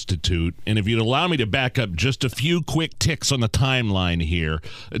Biden Institute. And if you'd allow me to back up just a few quick ticks on the timeline here,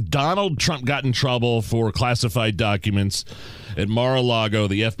 Donald Trump got in trouble for classified documents at Mar-a-Lago.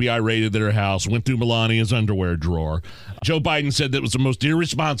 The FBI raided their house, went through Melania's underwear drawer. Joe Biden said that was the most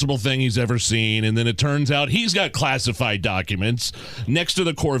irresponsible thing he's ever seen. And then it turns out he's got classified documents next to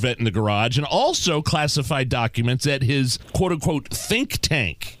the Corvette in the garage, and also classified documents at his quote-unquote think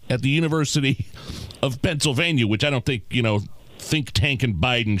tank at the University of Pennsylvania, which I don't think, think tank and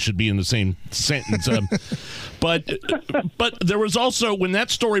Biden should be in the same sentence. But there was also, when that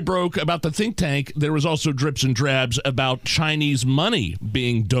story broke about the think tank, there was also drips and drabs about Chinese money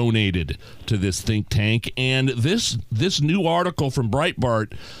being donated to this think tank. And this new article from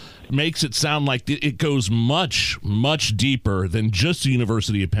Breitbart makes it sound like it goes much, much deeper than just the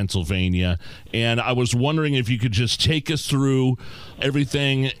University of Pennsylvania. And I was wondering if you could just take us through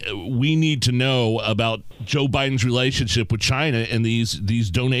everything we need to know about Joe Biden's relationship with China and these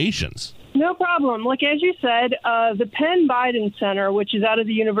donations. No problem. Look, as you said, the Penn Biden Center, which is out of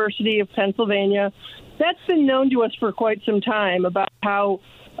the University of Pennsylvania, that's been known to us for quite some time about how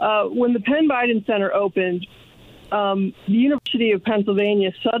when the Penn Biden Center opened, the University of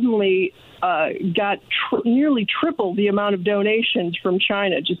Pennsylvania suddenly got nearly triple the amount of donations from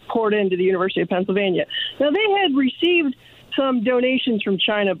China just poured into the University of Pennsylvania. Now, they had received some donations from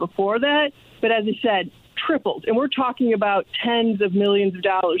China before that, but as I said, tripled. And we're talking about tens of millions of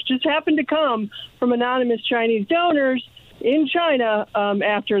dollars. Just happened to come from anonymous Chinese donors in China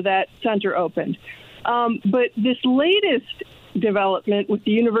after that center opened. But this latest development with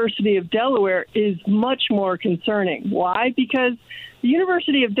the University of Delaware is much more concerning. Why? Because the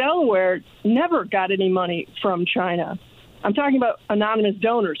University of Delaware never got any money from China. I'm talking about anonymous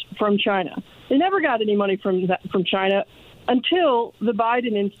donors from China. They never got any money from China until the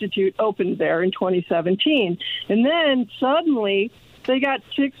Biden Institute opened there in 2017. And then suddenly they got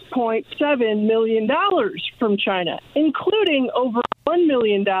 $6.7 million from China, including over $1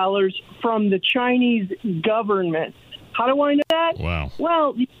 million from the Chinese government. How do I know that? Wow.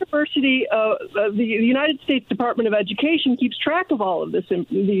 Well, the United States Department of Education keeps track of all of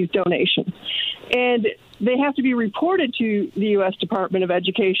these donations. And they have to be reported to the U.S. Department of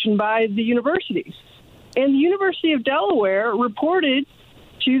Education by the universities. And the University of Delaware reported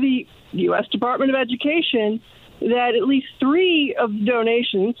to the U.S. Department of Education that at least 3 of the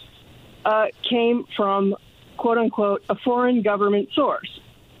donations came from, quote unquote, a foreign government source.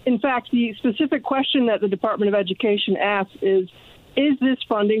 In fact, the specific question that the Department of Education asks is this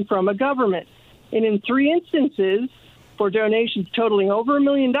funding from a government? And in 3 instances, for donations totaling over $1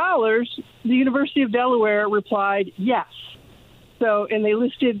 million, the University of Delaware replied yes. So, and they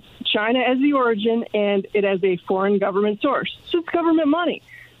listed China as the origin and it as a foreign government source. So it's government money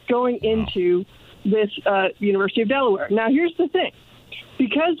going into this University of Delaware. Now, here's the thing.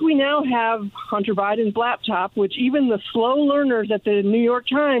 Because we now have Hunter Biden's laptop, which even the slow learners at the New York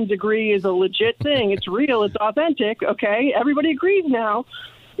Times agree is a legit thing. It's real. It's authentic. Okay. Everybody agrees now,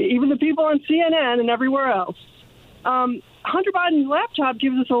 even the people on CNN and everywhere else. Hunter Biden's laptop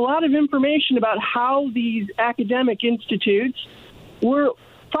gives us a lot of information about how these academic institutes were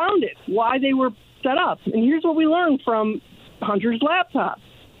founded, why they were set up. And here's what we learned from Hunter's laptop.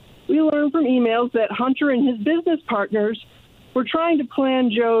 We learned from emails that Hunter and his business partners were trying to plan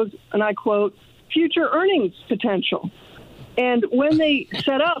Joe's, and I quote, future earnings potential. And when they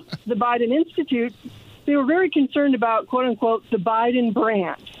set up the Biden Institute, they were very concerned about, quote unquote, the Biden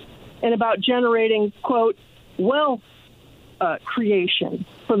brand and about generating, quote, wealth creation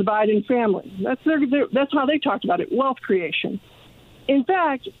for the Biden family. That's how they talked about it, wealth creation. In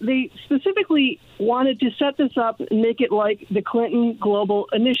fact, they specifically wanted to set this up and make it like the Clinton Global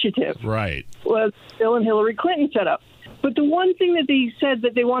Initiative. Right. Was Bill and Hillary Clinton set up. But the one thing that they said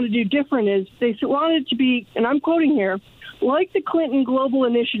that they wanted to do different is they wanted it to be, and I'm quoting here, like the Clinton Global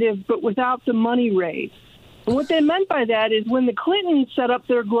Initiative, but without the money raised. And what they meant by that is when the Clintons set up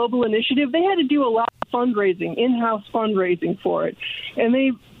their global initiative, they had to do a lot of fundraising, in-house fundraising for it. And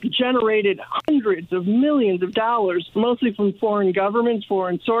they generated hundreds of millions of dollars, mostly from foreign governments,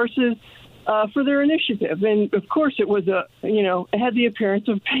 foreign sources, for their initiative. And, of course, it was it had the appearance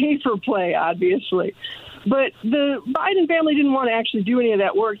of pay for play, obviously. But the Biden family didn't want to actually do any of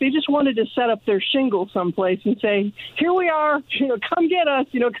that work. They just wanted to set up their shingle someplace and say, here we are, come get us,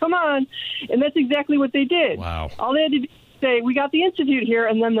 come on. And that's exactly what they did. Wow. All they had to do was say, we got the Institute here,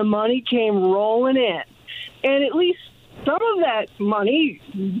 and then the money came rolling in. And at least some of that money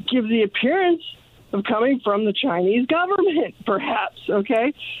gives the appearance of coming from the Chinese government, perhaps,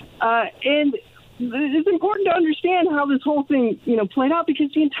 okay? And it's important to understand how this whole thing, played out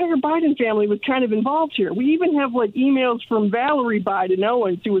because the entire Biden family was kind of involved here. We even have emails from Valerie Biden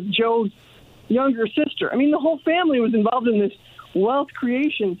Owens, who was Joe's younger sister. I mean, the whole family was involved in this wealth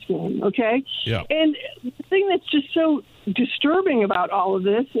creation scheme, okay? Yeah. And the thing that's just so disturbing about all of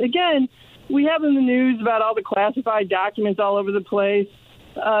this, again, we have in the news about all the classified documents all over the place.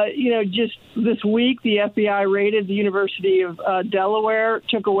 Just this week, the FBI raided the University of Delaware,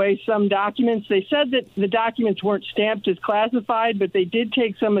 took away some documents. They said that the documents weren't stamped as classified, but they did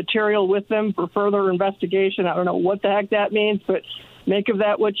take some material with them for further investigation. I don't know what the heck that means, but make of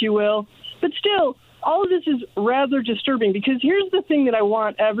that what you will. But still, all of this is rather disturbing because here's the thing that I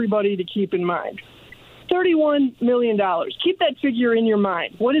want everybody to keep in mind. $31 million. Keep that figure in your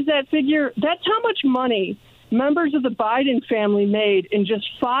mind. What is that figure? That's how much money members of the Biden family made in just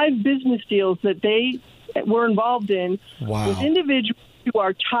 5 business deals that they were involved in with individuals who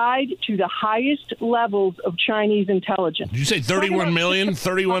are tied to the highest levels of Chinese intelligence. Did you say 31 million?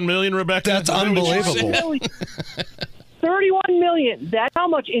 31 million, Rebecca? That's unbelievable. 31 million. That's how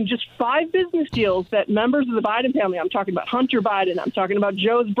much in just 5 business deals that members of the Biden family, I'm talking about Hunter Biden, I'm talking about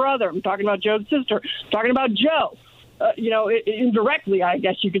Joe's brother, I'm talking about Joe's sister, I'm talking about Joe, indirectly, I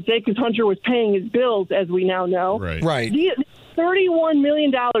guess you could say, because Hunter was paying his bills, as we now know. Right. $31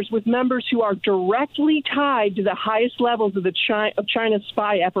 million with members who are directly tied to the highest levels of China's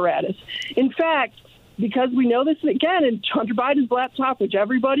spy apparatus. In fact, because we know this again in Hunter Biden's laptop, which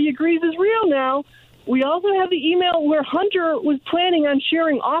everybody agrees is real now, we also have the email where Hunter was planning on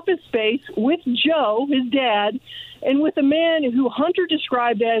sharing office space with Joe, his dad, and with a man who Hunter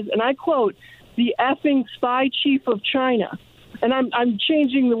described as, and I quote, the effing spy chief of China. And I'm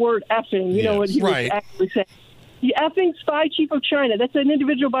changing the word effing, you know what he was actually saying. The effing spy chief of China. That's an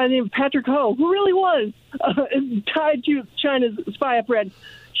individual by the name of Patrick Ho, who really was tied to China's spy apparatus.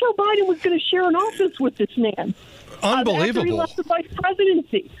 Joe Biden was going to share an office with this man. Unbelievable. After he left the vice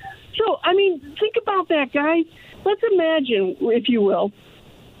presidency. So, I mean, think about that, guys. Let's imagine, if you will,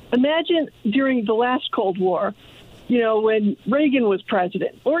 during the last Cold War, when Reagan was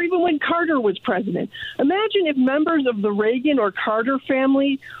president, or even when Carter was president. Imagine if members of the Reagan or Carter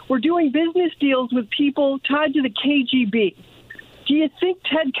family were doing business deals with people tied to the KGB. Do you think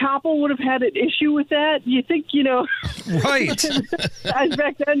Ted Koppel would have had an issue with that? Do you think, right. guys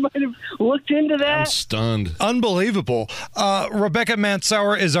back then might have looked into that? I'm stunned. Unbelievable. Rebecca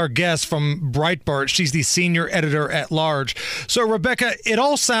Mansour is our guest from Breitbart. She's the senior editor at large. So, Rebecca, it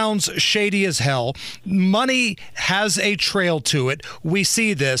all sounds shady as hell. Money has a trail to it. We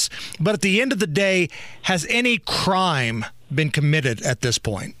see this. But at the end of the day, has any crime been committed at this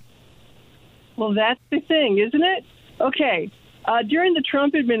point? Well, that's the thing, isn't it? Okay. During the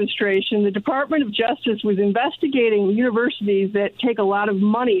Trump administration, the Department of Justice was investigating universities that take a lot of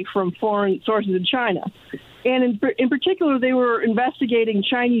money from foreign sources in China. And in particular, they were investigating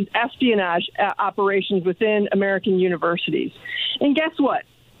Chinese espionage operations within American universities. And guess what?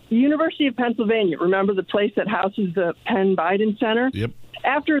 The University of Pennsylvania, remember the place that houses the Penn Biden Center? Yep.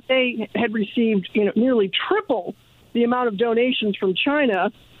 After they had received nearly triple the amount of donations from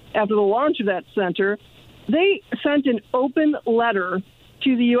China after the launch of that center, they sent an open letter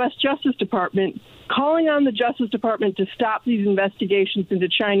to the U.S. Justice Department calling on the Justice Department to stop these investigations into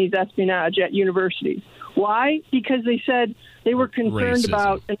Chinese espionage at universities. Why? Because they said they were concerned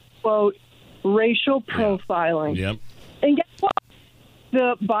about, quote, racial profiling. Yep. And guess what?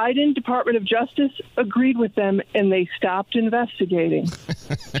 The Biden Department of Justice agreed with them, and they stopped investigating.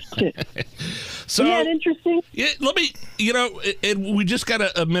 So, isn't that interesting? Yeah, let me, we just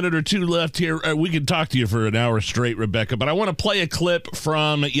got a minute or two left here. We could talk to you for an hour straight, Rebecca, but I want to play a clip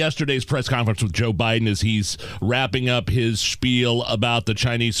from yesterday's press conference with Joe Biden as he's wrapping up his spiel about the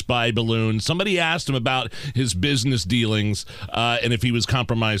Chinese spy balloon. Somebody asked him about his business dealings and if he was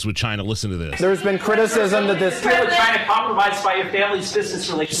compromised with China. Listen to this. There's been criticism that this... China compromised by your family's business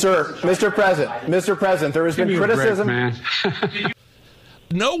relations. Sir, Mr. President, there has been criticism...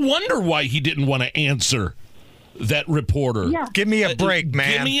 No wonder why he didn't want to answer that reporter. Yeah. Give me a break,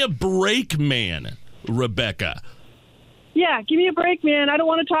 man. Give me a break, man, Rebecca. Yeah, give me a break, man. I don't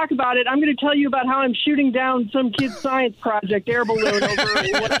want to talk about it. I'm going to tell you about how I'm shooting down some kid's science project air balloon over.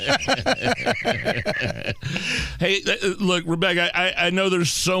 Hey, look, Rebecca, I know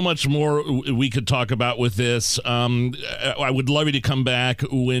there's so much more we could talk about with this. I would love you to come back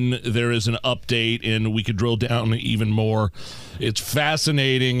when there is an update and we could drill down even more. It's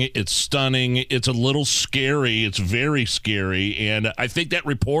fascinating. It's stunning. It's a little scary. It's very scary. And I think that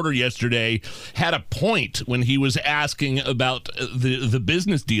reporter yesterday had a point when he was asking about the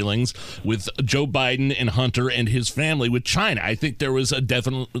business dealings with Joe Biden and Hunter and his family with China. I think there was a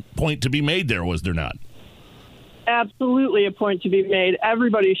definite point to be made there, was there not? Absolutely a point to be made.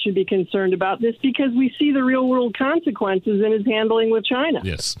 Everybody should be concerned about this because we see the real world consequences in his handling with China.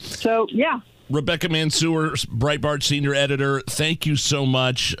 Yes. So, yeah. Rebecca Mansour, Breitbart senior editor, thank you so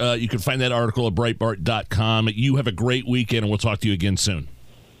much. You can find that article at Breitbart.com. You have a great weekend, and we'll talk to you again soon.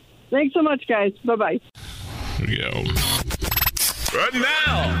 Thanks so much, guys. Bye-bye. Here we go. Right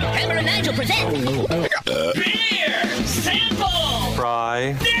now, Hammer and Nigel present Beer sample.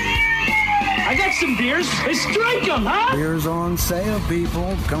 Fry. I got some beers. Let's drink them, huh? Beers on sale,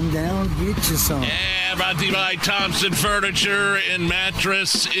 people. Come down, get you some. Yeah, brought to you by Thompson Furniture and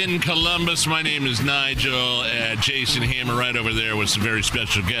Mattress in Columbus. My name is Nigel. Jason Hammer right over there with some very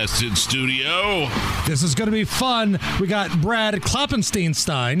special guests in studio. This is going to be fun. We got Brad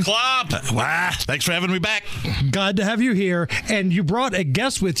Kloppensteinstein. Thanks for having me back. Glad to have you here. And you brought a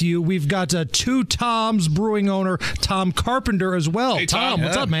guest with you. We've got Two Toms brewing owner Tom Carpenter as well. Hey, Tom,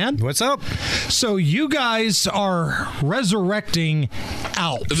 what's up, man? What's up? So you guys are resurrecting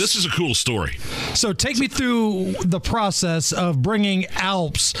Alps. This is a cool story. So take me through the process of bringing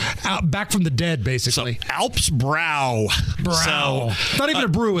Alps out back from the dead, basically. So Alps Brow. So, not even a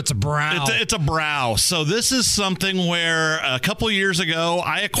brew, it's a brow. It's a brow. So this is something where a couple years ago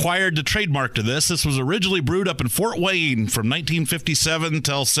I acquired the trademark to this. This was originally brewed up in Fort Wayne from 1957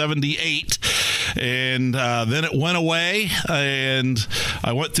 till 78. And then it went away, and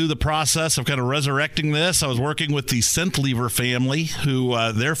I went through the process of kind of resurrecting this. I was working with the Centlever family, who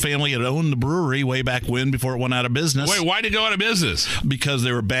their family had owned the brewery way back when, before it went out of business. Wait, why did it go out of business? Because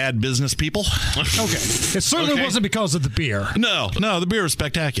they were bad business people. Okay. It certainly wasn't because of the beer. No, the beer was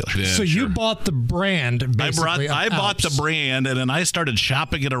spectacular. Yeah, so you bought the brand, basically. I bought the brand, and then I started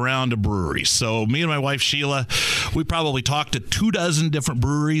shopping it around to breweries. So me and my wife, Sheila, we probably talked to 24 different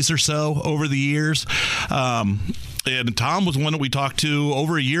breweries or so over the years. And Tom was one that we talked to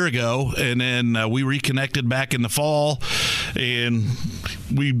over a year ago, and then we reconnected back in the fall, and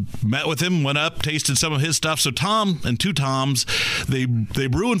we met with him, went up, tasted some of his stuff. So Tom and two Toms, they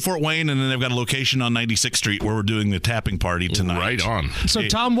brew in Fort Wayne, and then they've got a location on 96th Street where we're doing the tapping party tonight. Right on. So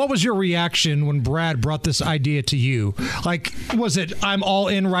Tom, what was your reaction when Brad brought this idea to you? Like, was it I'm all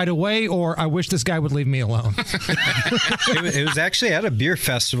in right away, or I wish this guy would leave me alone? It was actually at a beer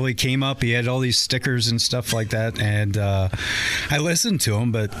festival. He came up, he had all these stickers and stuff like that, and I listened to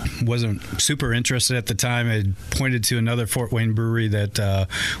him, but wasn't super interested at the time. I pointed to another Fort Wayne brewery that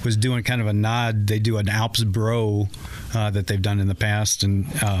was doing kind of a nod. They do an Alps Bro that they've done in the past, and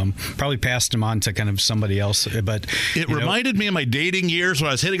probably passed him on to kind of somebody else. But it reminded me of my dating years when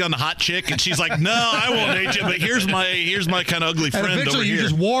I was hitting on the hot chick, and she's like, "No, I won't date you, but here's my kind of ugly friend over here." And eventually you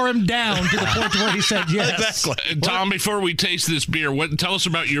just wore him down to the point where he said yes. Exactly. Tom, before we taste this beer, tell us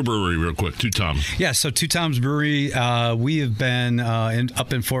about your brewery real quick, Two Tom. Yeah, so Two Tom's Brewery, we have been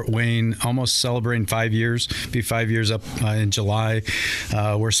up in Fort Wayne, almost celebrating 5 years. Be 5 years up in July.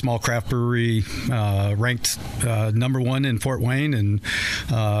 We're a small craft brewery, ranked number 1 in Fort Wayne, and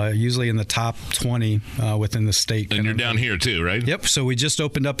usually in the top 20 within the state. And you're down here too, right? Yep. So we just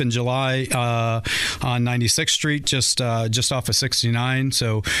opened up in July on 96th Street, just off of 69.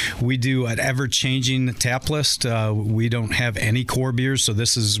 So we do an ever-changing tap list. We don't have any core beers, so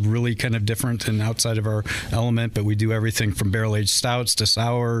this is really kind of different and outside of our element. But we do everything from barrel-aged stouts to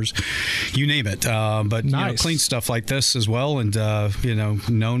sours, you name it. But nice. Clean stuff like this as well, and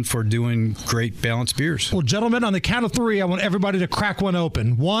known for doing great balanced beers. Well, gentlemen, on the count of 3, I want everybody to crack one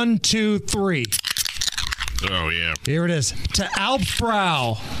open. 1, 2, 3. Oh, yeah. Here it is. To Alps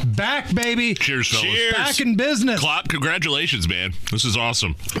Brow. Back, baby. Cheers, fellas. Cheers. Back in business. Klopp, congratulations, man. This is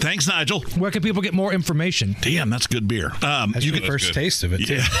awesome. Thanks, Nigel. Where can people get more information? Damn, that's good beer. You get first taste of it,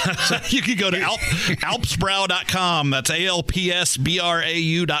 too. Yeah. So you can go to alpsbrow.com. That's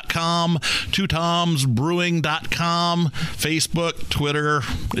ALPSBRAU.com. TwoTomsBrewing.com. Facebook, Twitter,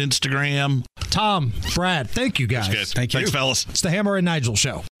 Instagram. Tom, Brad, thank you guys. Thank you. Thanks, fellas. It's the Hammer and Nigel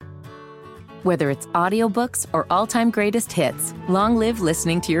Show. Whether it's audiobooks or all-time greatest hits, long live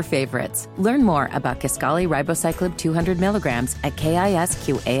listening to your favorites. Learn more about Kisqali Ribociclib 200 milligrams at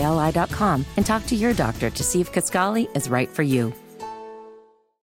KISQALI.com and talk to your doctor to see if Kisqali is right for you.